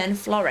then you'll earn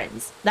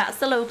florins. That's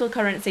the local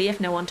currency if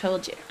no one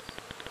told you.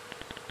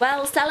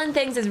 Well, selling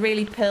things is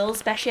really Pearl's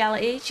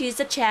speciality. She's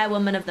the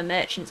chairwoman of the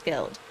Merchants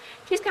Guild.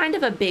 She's kind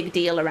of a big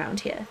deal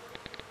around here.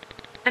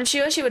 I'm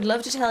sure she would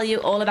love to tell you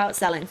all about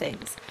selling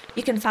things.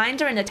 You can find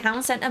her in the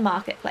town centre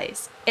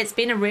marketplace. It's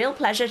been a real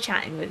pleasure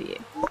chatting with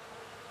you.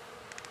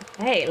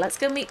 Okay, let's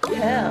go meet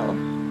Pearl.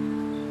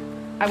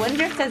 I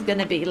wonder if there's going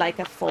to be like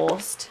a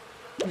forced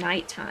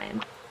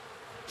nighttime.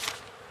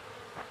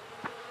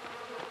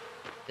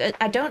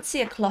 I don't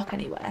see a clock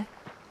anywhere.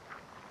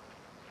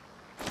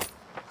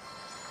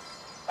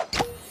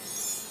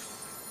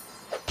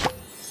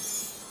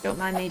 Don't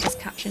mind me just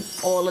catching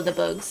all of the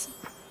bugs.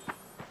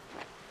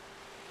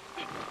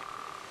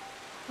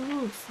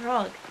 Ooh,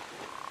 frog.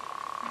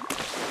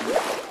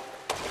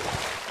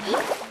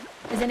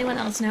 Has anyone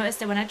else noticed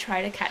that when I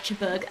try to catch a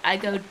bug, I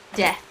go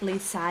deathly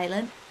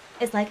silent?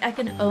 It's like I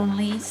can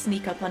only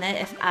sneak up on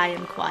it if I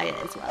am quiet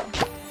as well.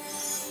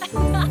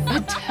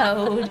 A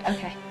toad.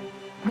 Okay.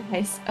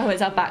 Nice. Oh,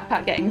 is our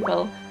backpack getting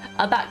full?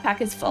 Our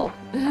backpack is full.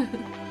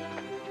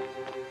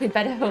 We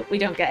better hope we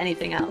don't get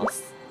anything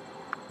else.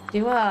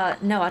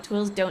 No, our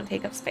tools don't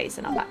take up space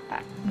in our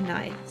backpack.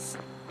 Nice.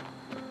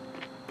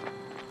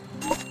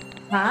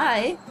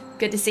 Hi.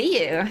 Good to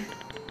see you.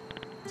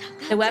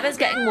 The weather's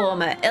getting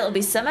warmer. It'll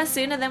be summer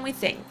sooner than we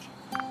think.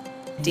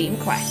 Deem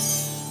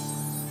quest.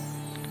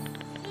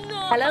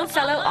 Hello,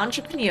 fellow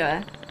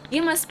entrepreneur.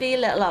 You must be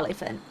Little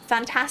Elephant.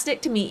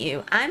 Fantastic to meet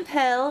you. I'm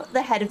Pearl,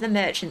 the head of the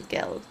Merchants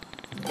Guild.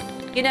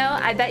 You know,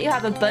 I bet you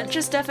have a bunch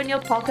of stuff in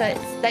your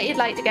pockets that you'd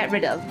like to get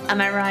rid of.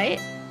 Am I right?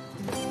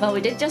 Well,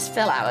 we did just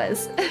fill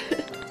ours.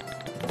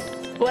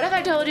 What if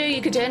I told you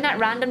you could turn that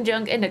random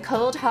junk into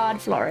cold,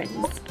 hard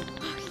florins?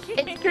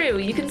 It's true,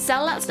 you can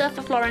sell that stuff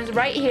for florins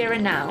right here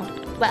and now.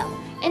 Well,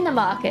 in the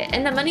market,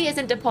 and the money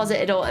isn't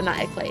deposited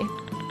automatically.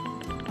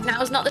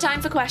 Now's not the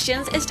time for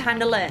questions, it's time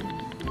to learn.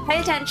 Pay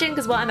attention,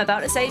 because what I'm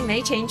about to say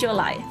may change your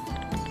life.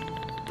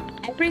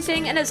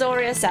 Everything in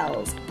Azoria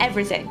sells.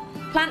 Everything.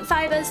 Plant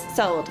fibers,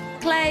 sold.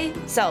 Clay,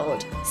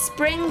 sold.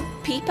 Spring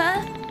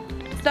peeper,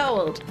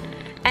 sold.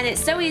 And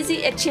it's so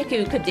easy a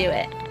chiku could do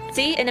it.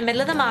 See, in the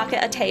middle of the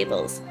market are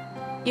tables.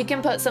 You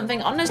can put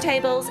something on those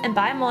tables and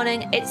by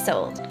morning it's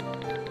sold.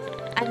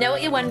 I know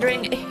what you're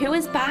wondering, who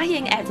is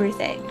buying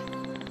everything?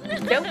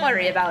 Don't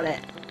worry about it.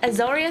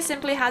 Azoria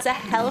simply has a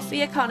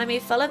healthy economy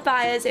full of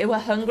buyers who are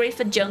hungry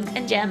for junk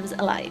and gems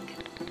alike.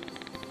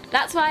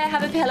 That's why I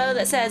have a pillow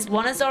that says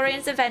one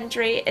Azorian's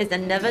inventory is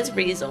another's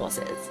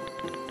resources.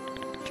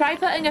 Try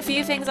putting a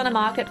few things on a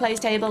marketplace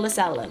table to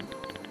sell them.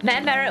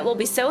 Mayor Merritt will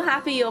be so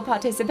happy you're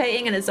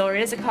participating in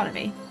Azoria's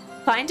economy.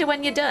 Find her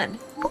when you're done.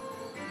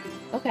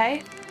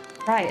 Okay.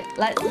 Right,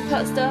 let's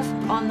put stuff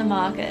on the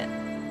market.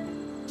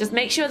 Just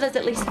make sure there's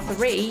at least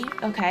 3.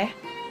 Okay.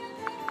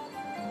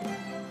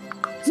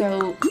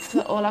 So,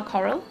 put all our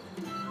coral.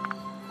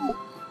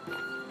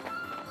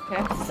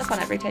 Okay, put stuff on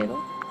every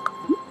table.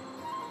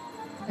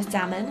 A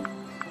salmon.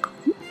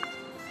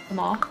 A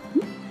moth.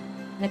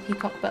 And a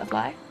peacock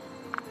butterfly.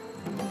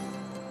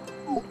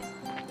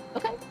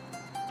 Okay.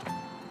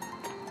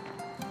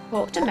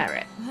 Talk to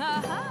Merritt.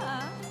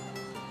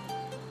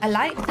 I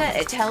like that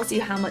it tells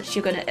you how much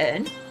you're going to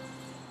earn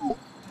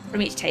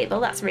from each table.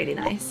 That's really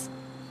nice.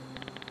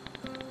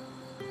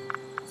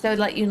 So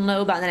like you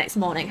know by the next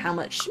morning how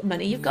much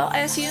money you've got, I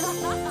assume?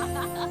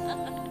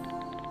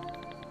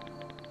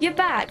 You're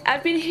back.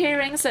 I've been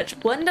hearing such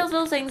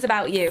wonderful things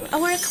about you.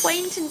 Oh, we're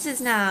acquaintances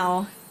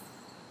now.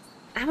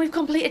 And we've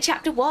completed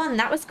chapter 1.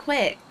 That was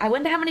quick. I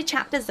wonder how many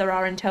chapters there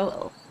are in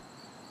total.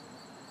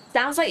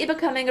 Sounds like you're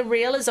becoming a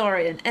real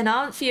Azorian and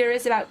aren't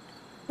furious about...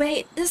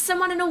 Wait, there's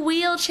someone in a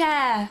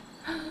wheelchair.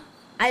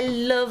 I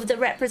love the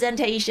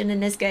representation in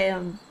this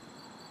game.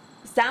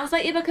 Sounds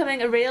like you're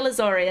becoming a real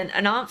Azorian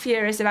and aren't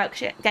furious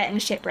about getting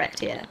shipwrecked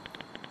here.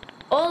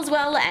 All's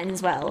well that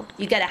ends well.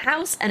 You get a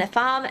house and a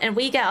farm, and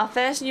we get our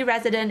first new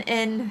resident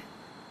in...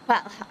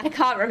 Well, I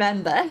can't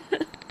remember.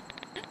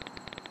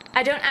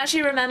 I don't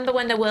actually remember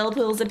when the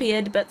whirlpools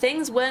appeared, but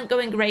things weren't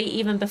going great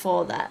even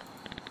before that.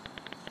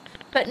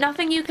 But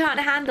nothing you can't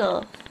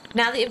handle.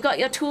 Now that you've got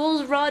your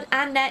tools, rod,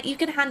 and net, you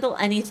can handle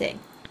anything.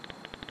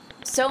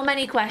 So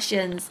many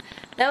questions.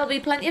 There will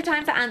be plenty of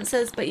time for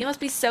answers, but you must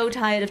be so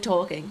tired of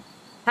talking.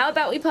 How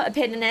about we put a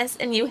pin in this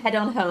and you head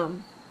on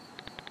home?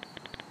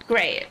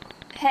 Great.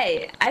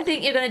 Hey, I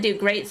think you're going to do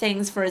great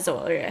things for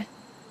Azoria.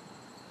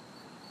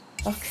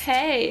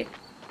 Okay.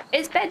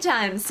 It's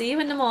bedtime. See you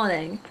in the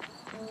morning.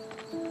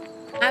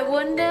 I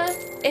wonder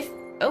if...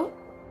 Oh.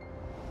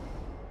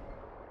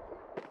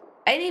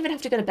 I didn't even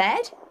have to go to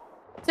bed?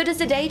 So does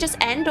the day just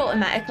end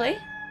automatically?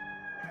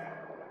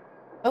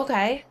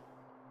 Okay.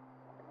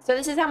 So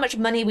this is how much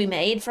money we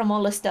made from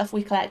all the stuff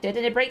we collected.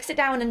 And it breaks it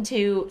down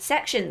into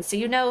sections. So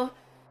you know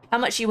how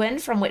much you win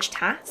from which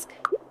task.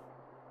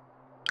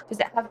 Does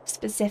it have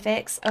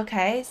specifics?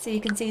 Okay, so you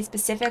can see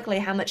specifically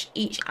how much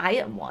each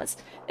item was.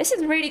 This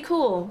is really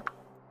cool.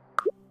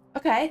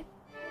 Okay.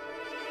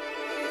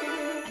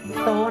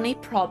 Thorny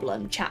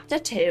problem, chapter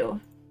 2.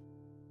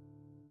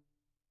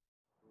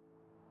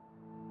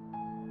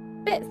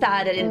 Bit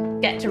sad I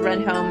didn't get to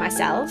run home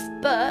myself,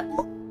 but...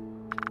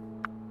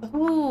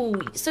 Ooh,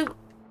 so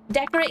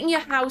decorating your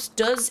house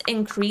does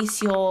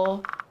increase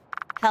your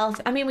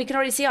health. I mean, we can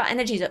already see our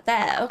energies up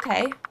there.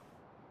 Okay.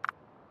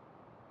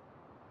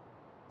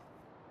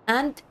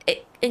 And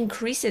it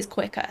increases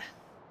quicker.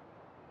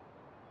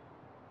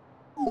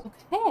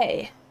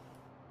 Okay.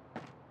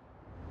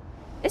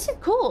 This is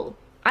cool.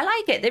 I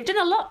like it. They've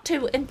done a lot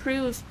to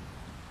improve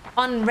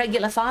on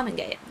regular farming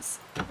games.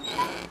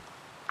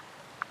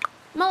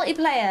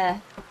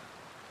 Multiplayer.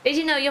 Did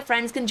you know your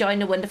friends can join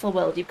the wonderful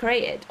world you've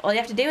created? All you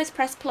have to do is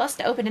press plus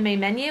to open the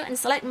main menu and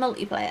select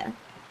multiplayer.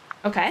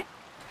 Okay.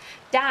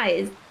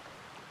 Dyes.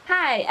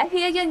 Hi, I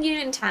hear you're new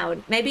in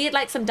town. Maybe you'd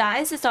like some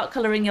dyes to start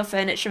colouring your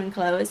furniture and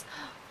clothes.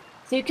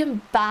 So you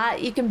can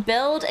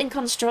build and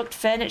construct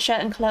furniture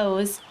and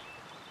clothes,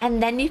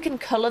 and then you can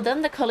colour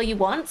them the colour you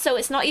want. So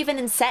it's not even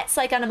in sets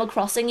like Animal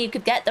Crossing. You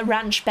could get the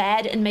ranch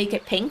bed and make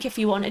it pink if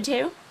you wanted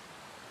to.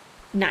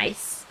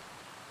 Nice.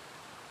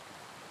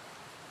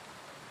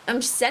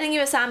 I'm just sending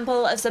you a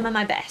sample of some of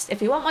my best. If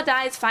you want more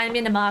dyes, find me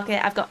in the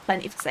market. I've got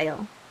plenty for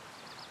sale.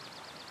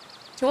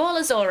 To all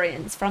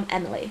Azorians, from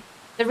Emily.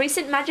 The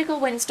recent magical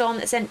windstorm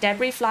that sent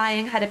debris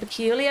flying had a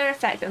peculiar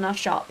effect on our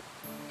shop.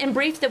 In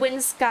brief, the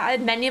wind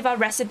scattered many of our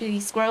recipe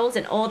scrolls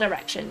in all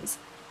directions.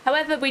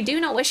 However, we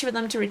do not wish for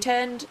them to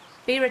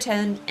be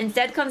returned.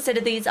 Instead, consider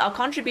these our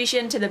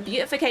contribution to the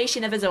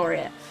beautification of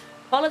Azoria.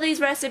 Follow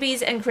these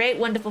recipes and create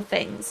wonderful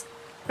things.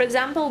 For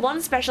example,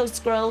 one special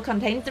scroll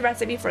contains the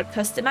recipe for a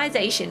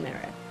customization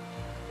mirror.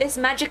 This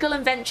magical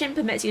invention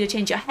permits you to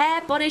change your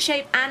hair, body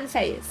shape, and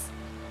face.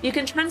 You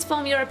can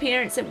transform your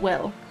appearance at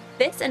will.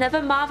 This and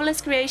other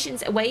marvelous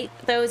creations await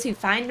those who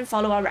find and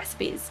follow our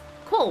recipes.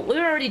 Cool, we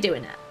were already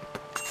doing it.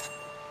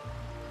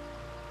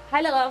 Hi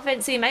little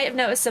elephant, so you might have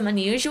noticed some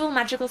unusual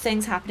magical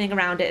things happening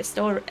around at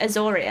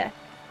Azoria.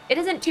 It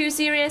isn't too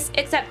serious,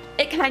 except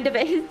it kind of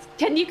is.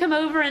 Can you come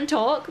over and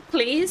talk,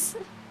 please?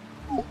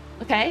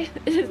 Okay,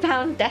 it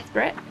sounds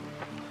desperate.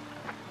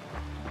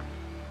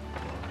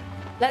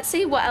 Let's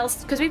see what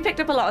else, because we picked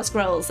up a lot of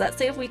scrolls. Let's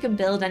see if we can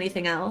build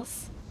anything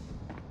else.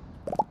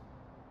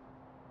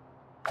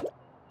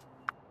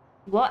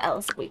 What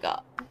else have we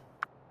got?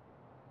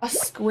 A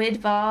squid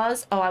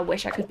vase. Oh, I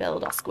wish I could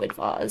build a squid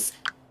vase.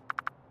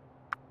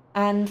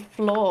 And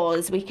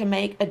floors. We can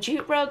make a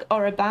jute rug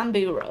or a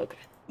bamboo rug.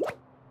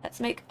 Let's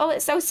make... Oh,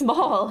 it's so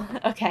small.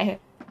 Okay.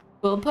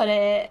 We'll put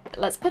it...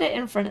 Let's put it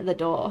in front of the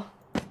door.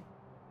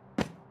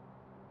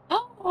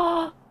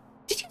 Oh!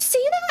 Did you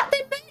see that?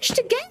 They merged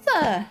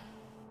together!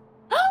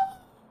 Oh!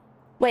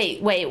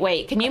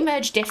 Wait. Can you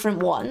merge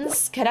different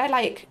ones? Could I,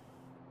 like,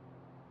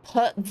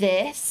 put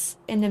this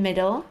in the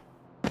middle?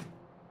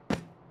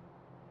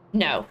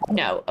 No.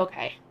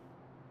 Okay.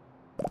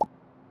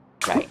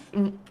 Right.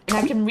 And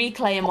I can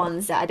reclaim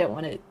ones that I don't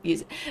want to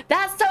use.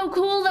 That's so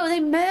cool, though. They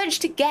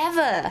merged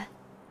together.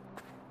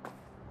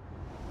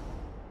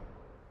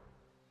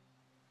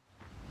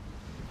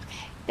 Okay.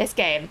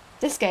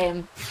 This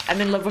game. I'm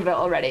in love with it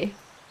already.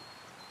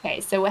 Okay,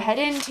 so we're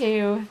heading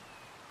to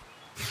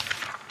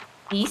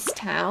East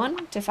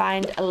Town to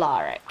find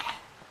Alaric.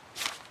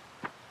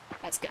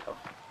 Let's go.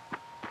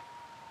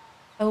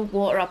 Oh,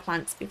 water our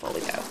plants before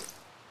we go.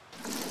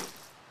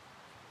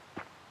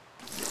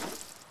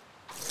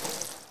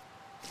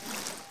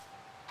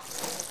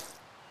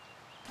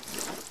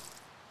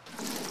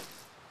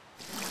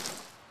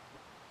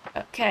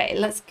 Okay,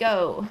 let's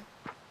go.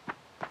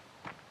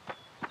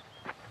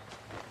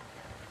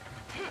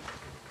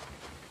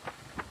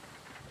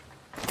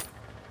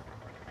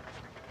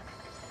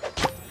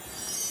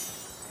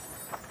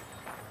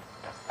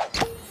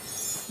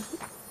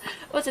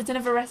 What's it?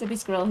 Another recipe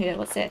scroll here.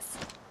 What's this?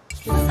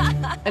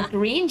 A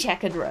green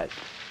checkered rug.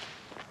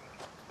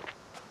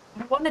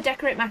 I want to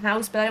decorate my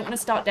house, but I don't want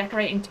to start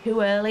decorating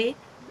too early.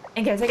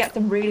 in case I get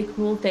some really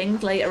cool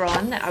things later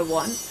on that I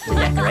want to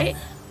decorate.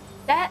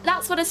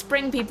 That's what a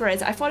spring peeper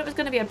is. I thought it was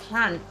going to be a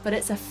plant, but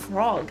it's a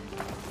frog.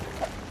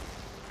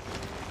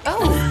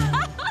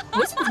 Oh,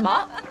 whisper's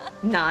mop.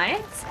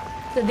 Nice.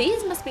 So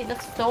these must be the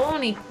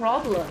thorny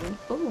problem.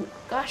 Oh,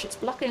 gosh, it's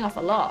blocking off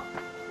a lot.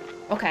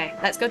 Okay,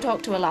 let's go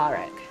talk to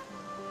Alaric.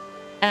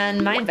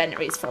 And my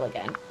inventory is full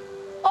again.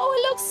 Oh,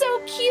 it looks so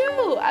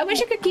cute. I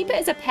wish I could keep it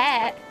as a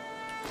pet.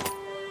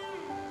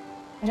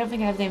 I don't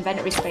think I have the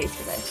inventory space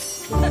for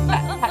this.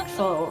 Backpack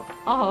full.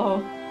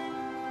 Oh.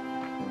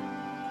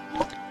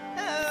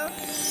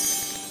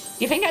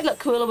 Do you think I'd look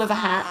cooler with a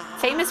hat?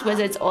 Famous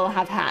wizards all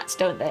have hats,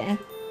 don't they?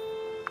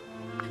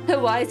 The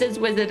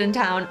wisest wizard in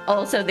town,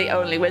 also the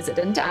only wizard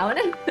in town.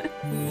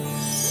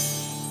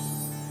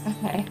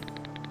 Okay.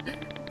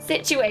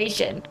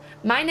 Situation.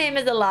 My name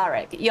is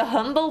Alaric, your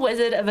humble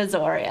wizard of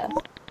Azoria.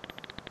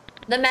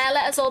 The mayor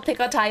let us all pick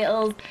our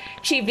titles.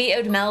 She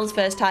vetoed Mel's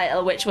first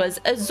title, which was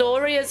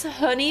Azoria's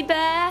Honey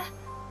Bear.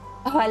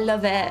 Oh, I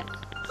love it.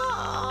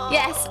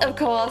 Yes, of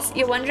course.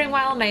 You're wondering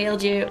why I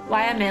mailed you.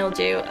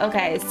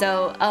 Okay,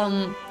 so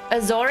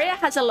Azoria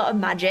has a lot of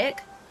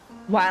magic.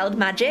 Wild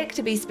magic,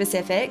 to be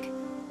specific.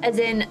 As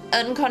in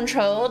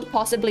uncontrolled,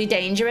 possibly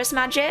dangerous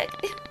magic.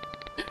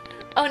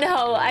 Oh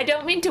no, I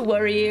don't mean to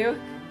worry you.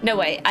 No,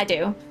 wait, I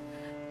do.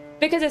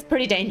 Because it's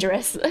pretty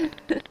dangerous.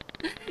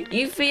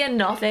 You fear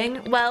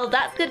nothing? Well,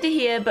 that's good to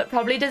hear, but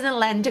probably doesn't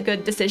lend to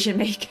good decision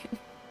making.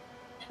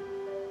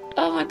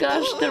 Oh my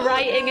gosh, the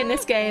writing in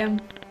this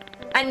game.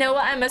 I know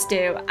what I must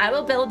do. I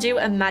will build you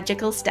a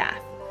magical staff.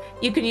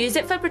 You can use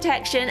it for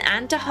protection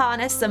and to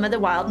harness some of the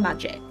wild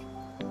magic.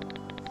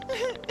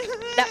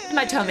 That's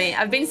my tummy.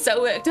 I've been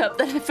so worked up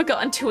that I've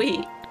forgotten to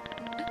eat.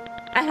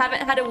 I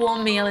haven't had a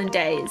warm meal in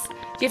days.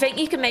 Do you think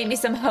you can make me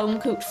some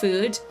home-cooked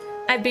food?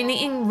 I've been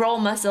eating raw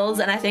mussels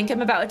and I think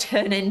I'm about to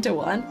turn into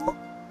one.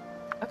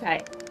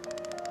 Okay.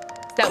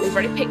 So we've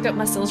already picked up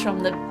mussels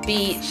from the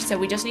beach, so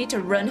we just need to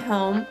run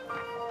home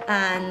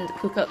and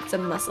cook up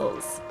some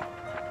mussels.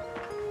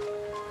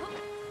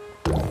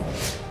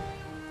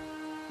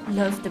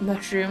 Love the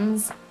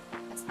mushrooms.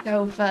 That's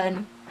so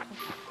fun.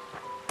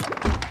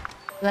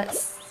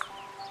 Let's...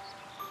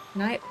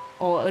 Can I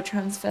auto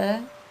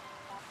transfer?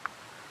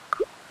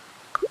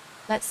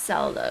 Let's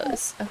sell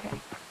those. Okay.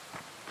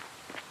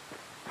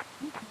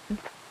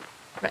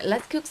 Right,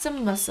 let's cook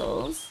some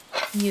mussels.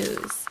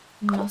 Use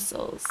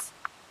mussels.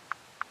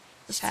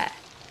 Okay.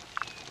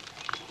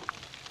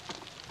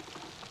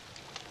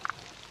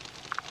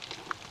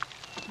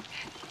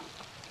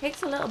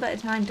 Takes a little bit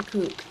of time to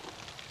cook.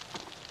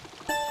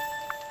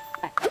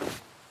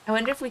 I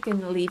wonder if we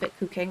can leave it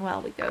cooking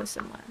while we go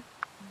somewhere.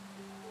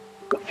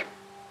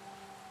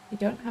 You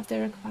don't have the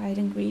required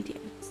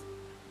ingredients.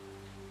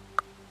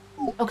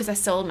 Oh, because I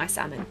sold my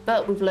salmon,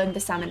 but we've learned the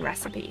salmon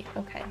recipe.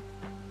 Okay.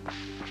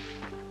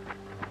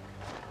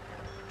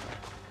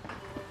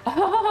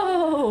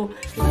 Oh!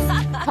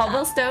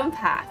 Cobblestone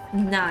path.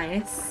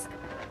 Nice.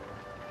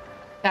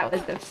 That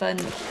was a fun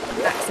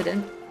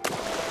accident.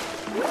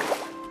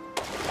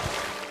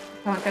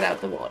 Can't get out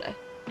of the water.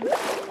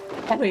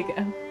 There we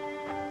go.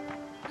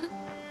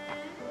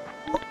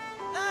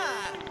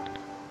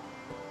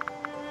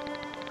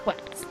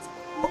 Quest.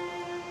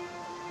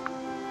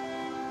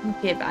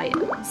 Give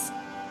items.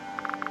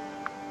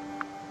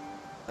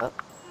 Oh,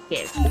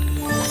 give.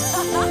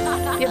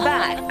 You're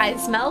back. I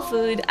smell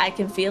food. I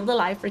can feel the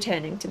life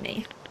returning to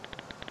me.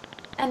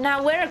 And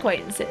now we're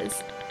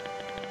acquaintances.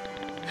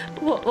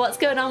 What's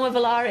going on with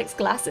Alaric's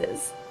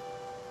glasses?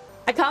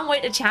 I can't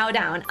wait to chow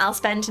down. I'll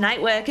spend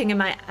tonight working in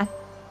my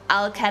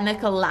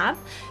alchemical lab.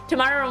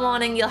 Tomorrow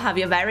morning, you'll have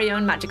your very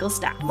own magical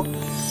staff.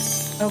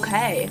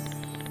 Okay.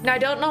 Now, I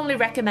don't normally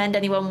recommend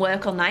anyone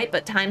work all night,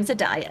 but times are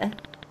dire.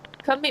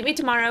 Come meet me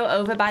tomorrow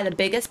over by the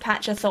biggest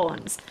patch of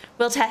thorns.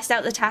 We'll test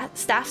out the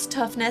staff's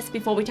toughness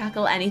before we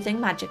tackle anything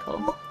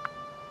magical.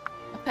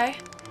 Okay.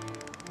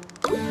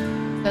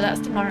 So that's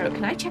tomorrow.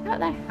 Can I check out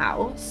their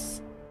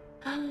house?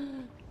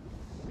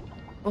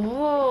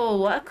 Oh,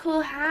 what a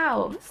cool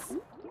house.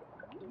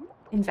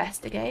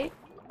 Investigate.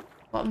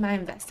 What am I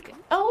investigating?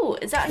 Oh,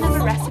 is that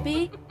another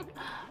recipe?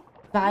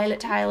 Violet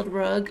tiled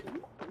rug.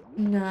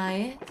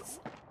 Nice.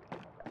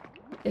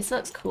 This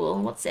looks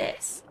cool. What's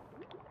this?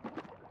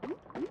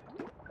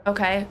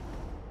 Okay.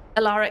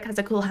 Alaric has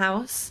a cool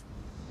house.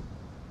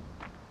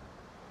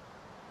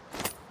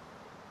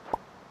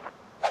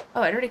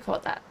 Oh, I already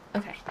caught that.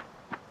 Okay.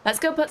 Let's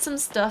go put some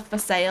stuff for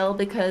sale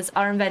because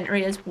our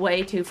inventory is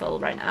way too full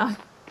right now.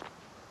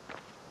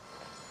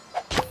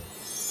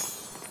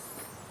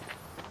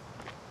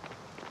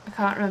 I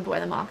can't remember where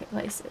the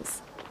marketplace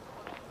is.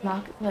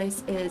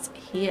 Marketplace is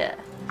here.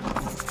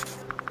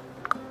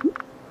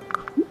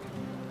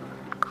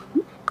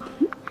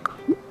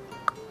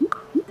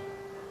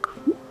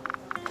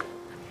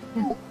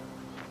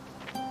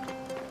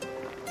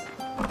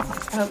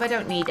 I hope I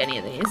don't need any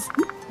of these.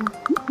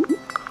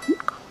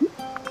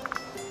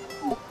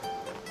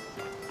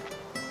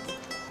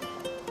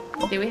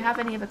 Do we have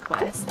any other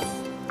quests?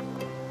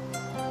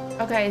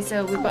 Okay,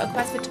 so we've got a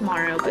quest for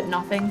tomorrow, but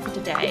nothing for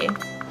today.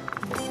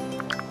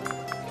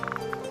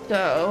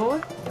 So,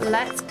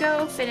 let's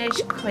go finish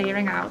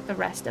clearing out the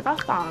rest of our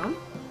farm.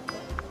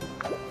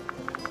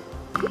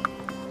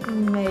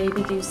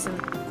 Maybe do some...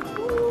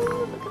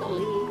 Ooh, look at the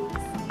leaves.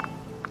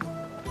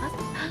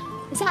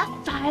 Is that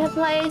a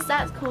fireplace?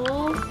 That's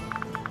cool.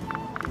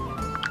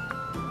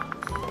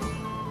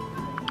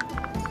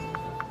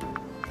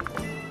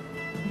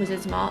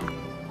 Wizard's mop.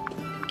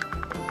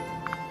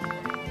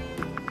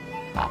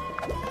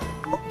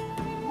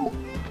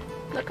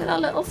 Look at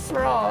our little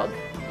frog.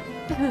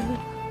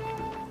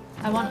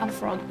 I want our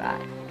frog back.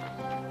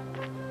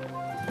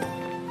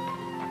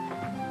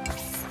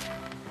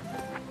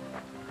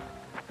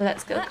 But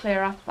let's go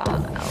clear our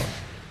farm out.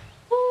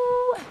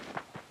 Ooh,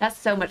 that's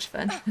so much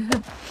fun.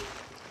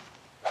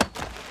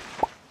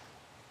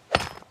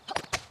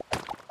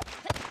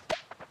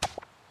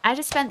 I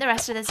just spent the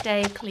rest of this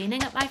day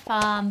cleaning up my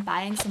farm,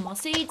 buying some more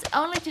seeds,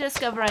 only to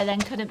discover I then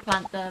couldn't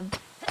plant them,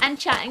 and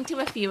chatting to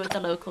a few of the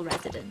local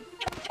residents.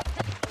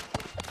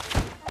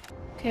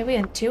 Okay, we're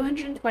in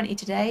 220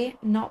 today.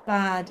 Not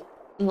bad.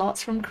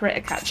 Lots from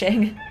critter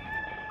catching.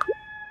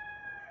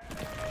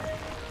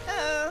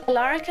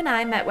 Alaric and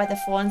I met where the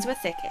fawns were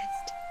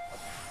thickest.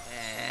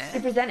 He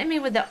presented me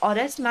with the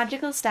oddest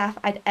magical staff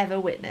I'd ever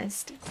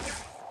witnessed.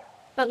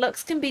 But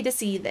looks can be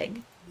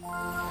deceiving,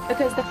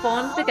 because the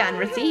fawns began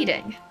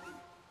receding.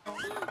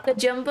 The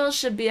jumbles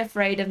should be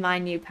afraid of my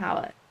new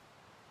power.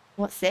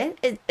 What's this?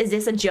 Is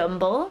this a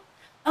jumble?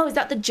 Oh, is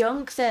that the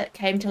junk that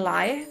came to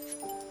life?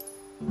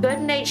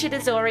 Good-natured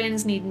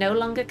Azorians need no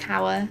longer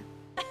cower.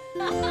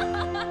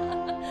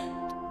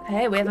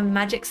 Okay, we have a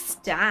magic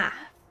staff.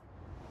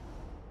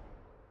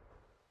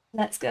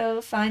 Let's go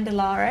find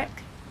Alaric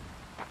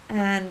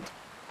and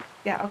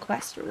get our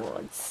quest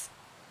rewards.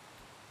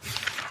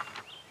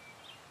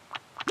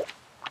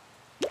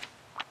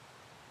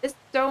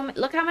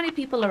 Look how many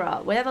people there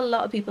are. We have a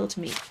lot of people to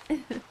meet.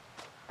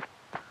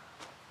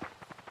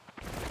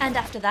 And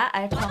after that,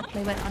 I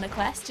promptly went on a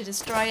quest to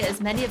destroy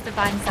as many of the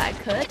vines that I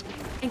could,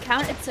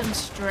 encountered some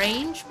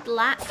strange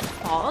black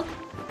fog,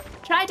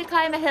 tried to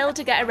climb a hill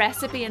to get a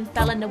recipe and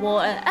fell in the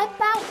water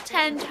about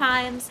 10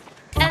 times,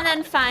 and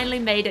then finally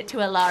made it to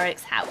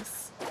Alaric's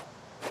house.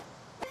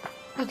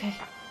 Okay.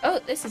 Oh,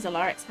 this is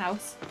Alaric's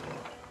house.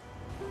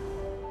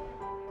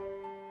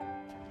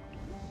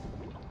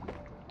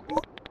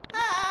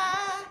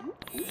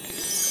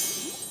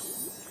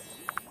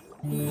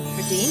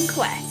 Redeem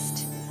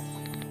quest.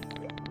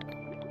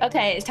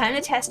 Okay, it's time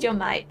to test your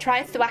might.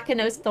 Try thwacking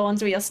those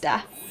thorns with your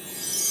staff.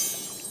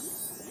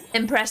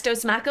 Impresto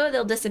smacko,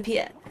 they'll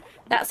disappear.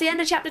 That's the end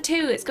of chapter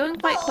 2. It's going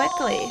quite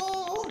quickly.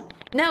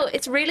 No,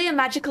 it's really a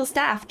magical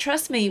staff.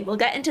 Trust me, we'll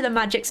get into the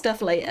magic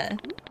stuff later.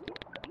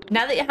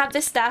 Now that you have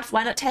this staff,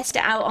 why not test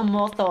it out on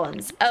more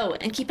thorns? Oh,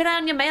 and keep an eye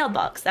on your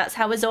mailbox. That's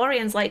how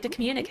Azorians like to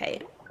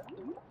communicate.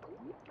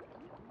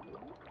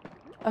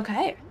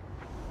 Okay.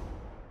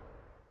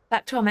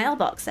 Back to our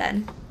mailbox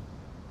then.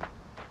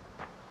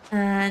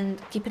 And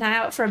keep an eye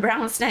out for a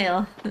brown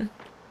snail.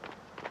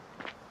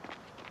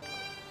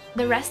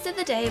 The rest of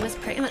the day was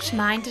pretty much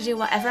mine to do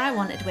whatever I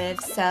wanted with,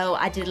 so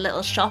I did a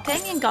little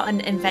shopping and got an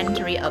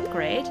inventory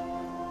upgrade.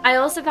 I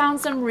also found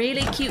some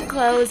really cute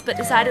clothes, but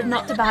decided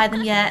not to buy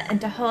them yet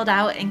and to hold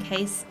out in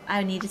case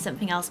I needed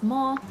something else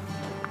more.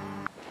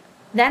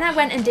 Then I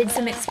went and did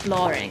some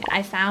exploring.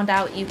 I found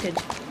out you could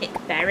pick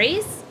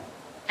berries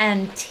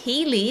and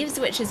tea leaves,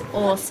 which is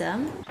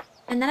awesome.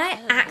 And then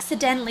I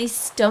accidentally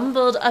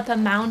stumbled up a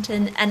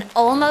mountain and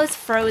almost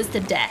froze to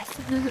death.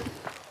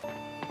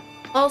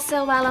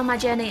 Also, while on my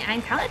journey, I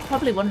encountered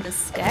probably one of the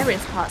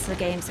scariest parts of the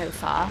game so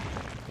far.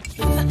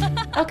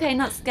 Okay,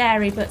 not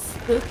scary, but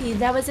spooky.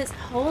 There was this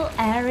whole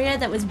area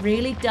that was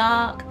really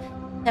dark.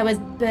 There was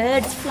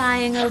birds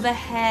flying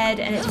overhead,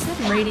 and it just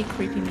had really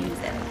creepy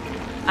music.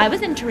 I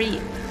was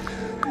intrigued.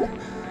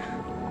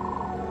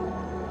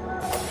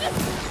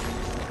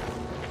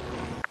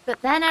 But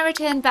then I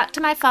returned back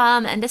to my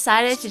farm and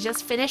decided to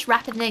just finish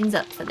wrapping things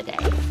up for the day.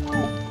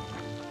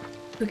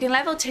 Cooking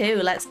level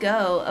 2, let's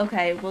go.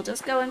 Okay, we'll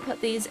just go and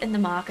put these in the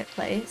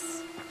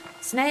marketplace.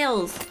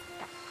 Snails.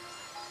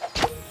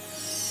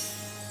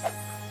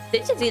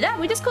 Did you see that?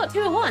 We just caught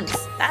 2 at once.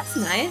 That's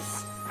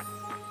nice.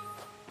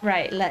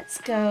 Right, let's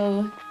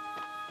go.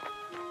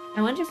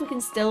 I wonder if we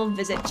can still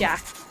visit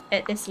Jack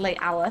at this late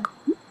hour.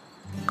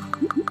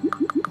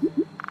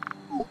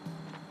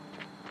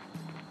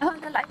 Oh,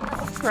 they're like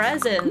little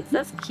presents.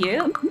 That's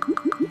cute.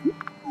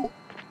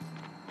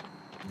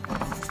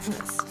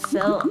 Let's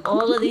fill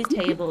all of these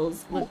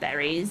tables with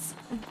berries.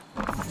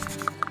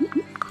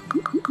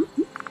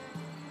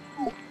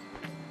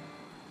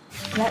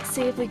 Let's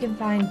see if we can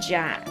find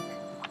Jack.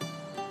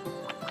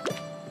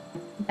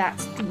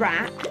 That's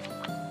Drac.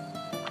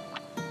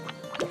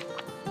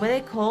 Were they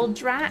called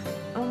Drac?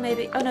 Oh,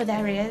 maybe. Oh, no,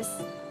 there he is.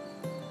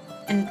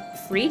 And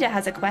Frida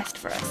has a quest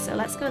for us, so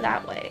let's go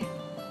that way.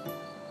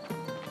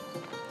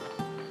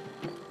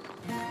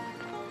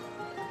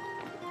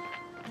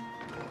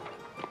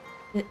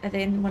 Are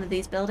they in one of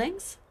these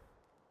buildings?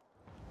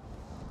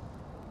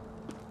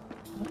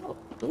 Oh,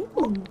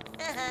 ooh.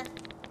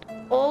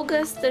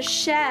 August the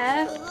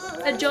chef.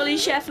 A jolly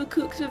chef who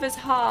cooks with his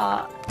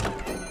heart.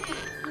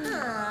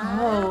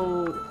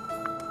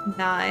 Oh,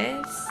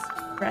 nice.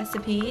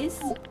 Recipes.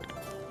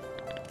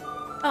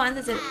 Oh, and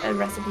there's a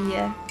recipe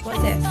here.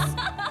 What's this?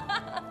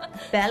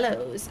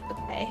 Bellows.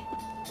 Okay.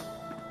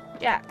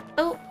 Jack.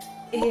 Oh,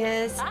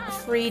 here's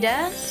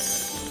Frida.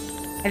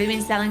 Have you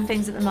been selling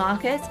things at the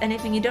market?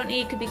 Anything you don't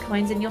need could be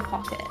coins in your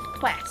pocket.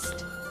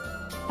 Quest.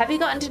 Have you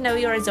gotten to know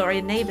your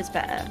Azorian neighbors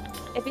better?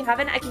 If you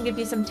haven't, I can give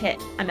you some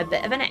tips. I'm a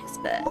bit of an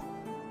expert.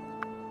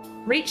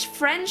 Reach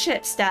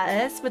friendship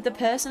status with the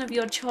person of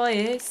your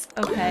choice.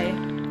 Okay.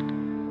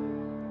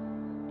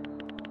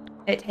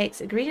 It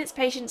takes ingredients,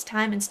 patience,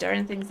 time, and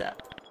stirring things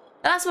up.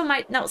 The last one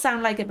might not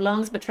sound like it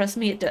belongs, but trust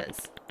me, it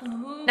does.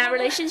 Now,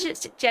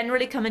 relationships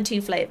generally come in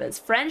two flavors,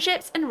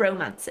 friendships and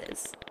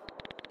romances.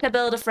 To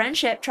build a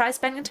friendship, try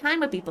spending time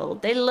with people.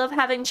 They love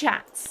having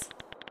chats.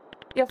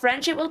 Your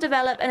friendship will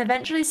develop, and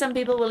eventually some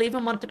people will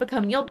even want to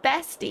become your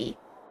bestie.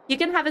 You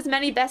can have as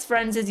many best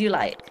friends as you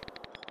like.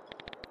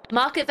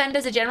 Market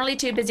vendors are generally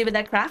too busy with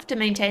their craft to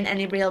maintain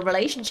any real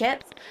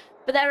relationships,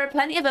 but there are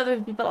plenty of other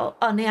people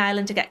on the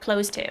island to get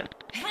close to.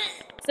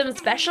 Some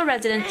special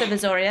residents of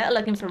Azoria are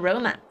looking for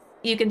romance.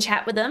 You can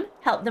chat with them,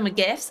 help them with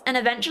gifts, and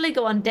eventually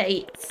go on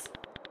dates.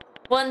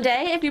 One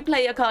day, if you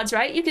play your cards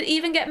right, you could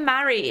even get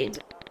married.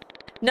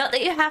 Not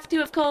that you have to,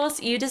 of course.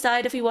 You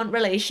decide if you want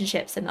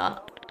relationships or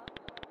not.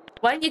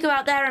 Why don't you go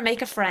out there and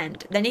make a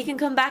friend? Then you can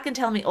come back and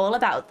tell me all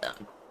about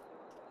them.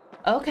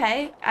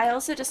 Okay, I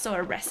also just saw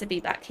a recipe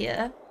back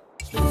here.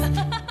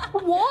 A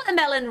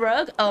watermelon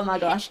rug? Oh my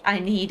gosh, I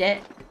need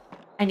it.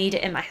 I need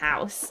it in my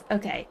house.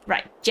 Okay,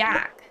 right,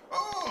 Jack.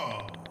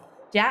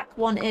 Jack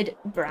wanted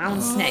brown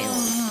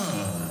snails.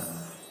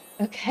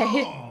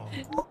 Okay.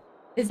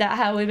 Is that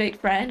how we make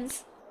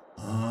friends?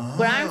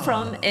 Where I'm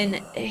from,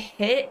 in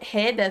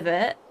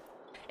Hebevert,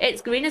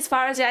 it's green as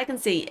far as the eye can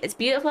see. It's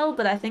beautiful,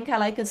 but I think I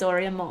like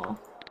Azoria more.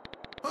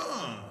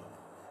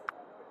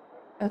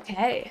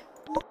 Okay.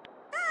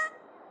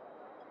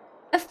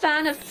 A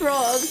fan of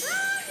frogs.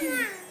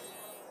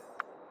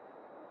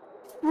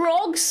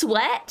 Frog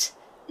sweat?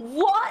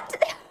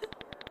 What?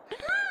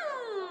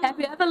 Have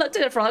you ever looked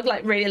at a frog,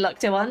 like really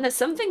looked at one? There's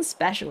something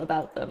special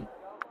about them.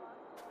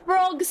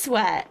 Frog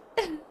sweat.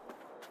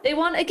 They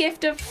want a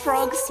gift of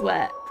frog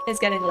sweat. It's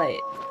getting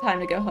late. Time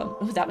to go home.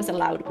 Oh, that was a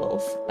loud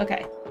wolf.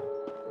 Okay.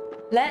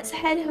 Let's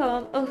head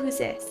home. Oh, who's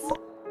this?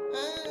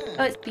 Oh,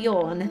 it's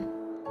Bjorn.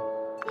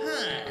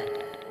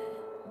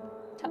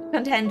 Top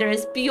contender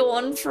is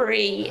Bjorn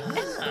free.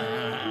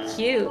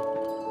 Cute.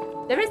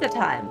 There is a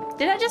time.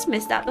 Did I just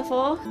miss that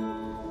before?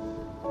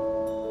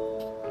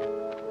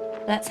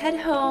 Let's head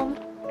home.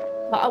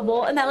 Got a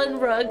watermelon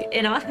rug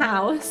in our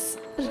house.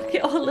 Look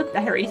at all the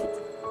berries.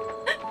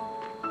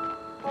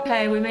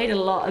 Okay, we made a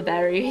lot of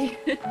berry.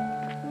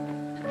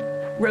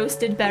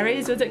 Roasted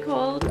berries, was it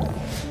called?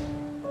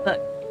 Look,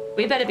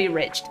 we better be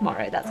rich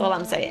tomorrow, that's all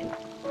I'm saying.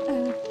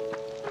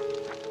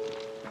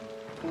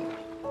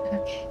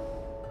 Okay.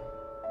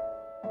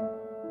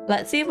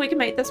 Let's see if we can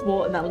make this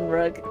watermelon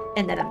rug,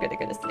 and then I'm gonna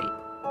go to sleep.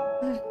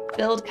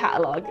 Build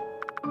catalog.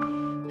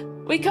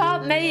 We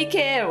can't make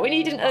it! We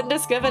need an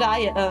undiscovered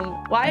item.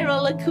 Why are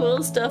all the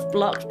cool stuff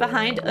blocked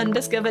behind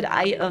undiscovered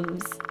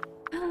items?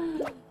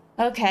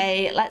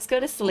 Okay, let's go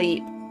to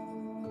sleep.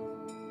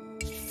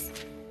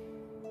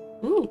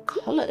 Ooh,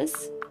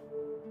 colours.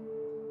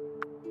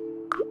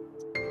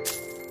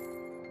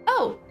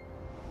 Oh!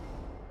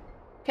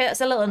 Okay,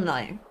 that's a little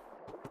annoying.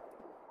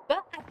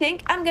 But I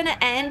think I'm gonna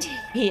end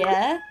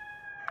here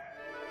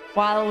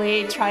while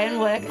we try and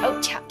work... Oh,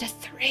 chapter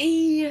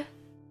 3!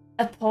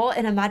 A port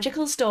in a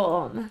magical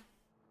storm.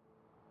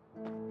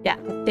 Yeah,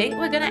 I think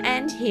we're gonna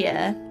end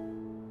here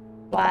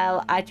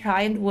while I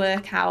try and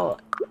work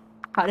out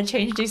how to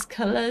change these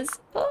colours.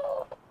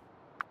 Oh.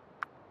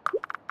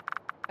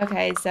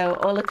 Okay, so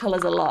all the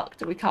colours are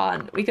locked. We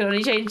can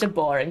only change the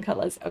boring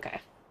colours.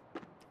 Okay.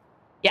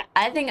 Yeah,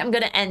 I think I'm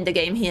gonna end the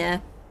game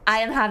here. I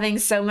am having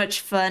so much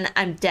fun.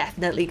 I'm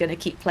definitely gonna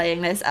keep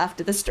playing this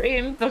after the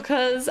stream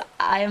because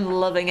I am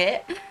loving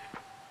it.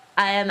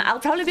 I'll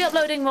probably be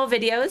uploading more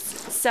videos,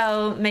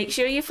 so make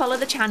sure you follow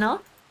the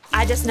channel.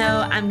 I just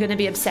know I'm gonna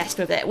be obsessed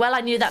with it. Well,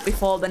 I knew that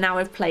before, but now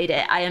I've played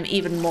it, I am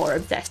even more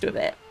obsessed with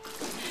it.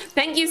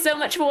 Thank you so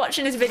much for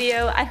watching this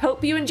video. I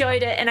hope you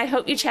enjoyed it, and I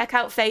hope you check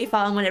out Fae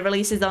Farm when it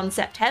releases on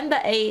September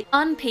 8th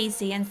on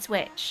PC and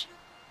Switch.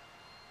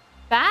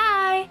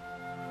 Bye!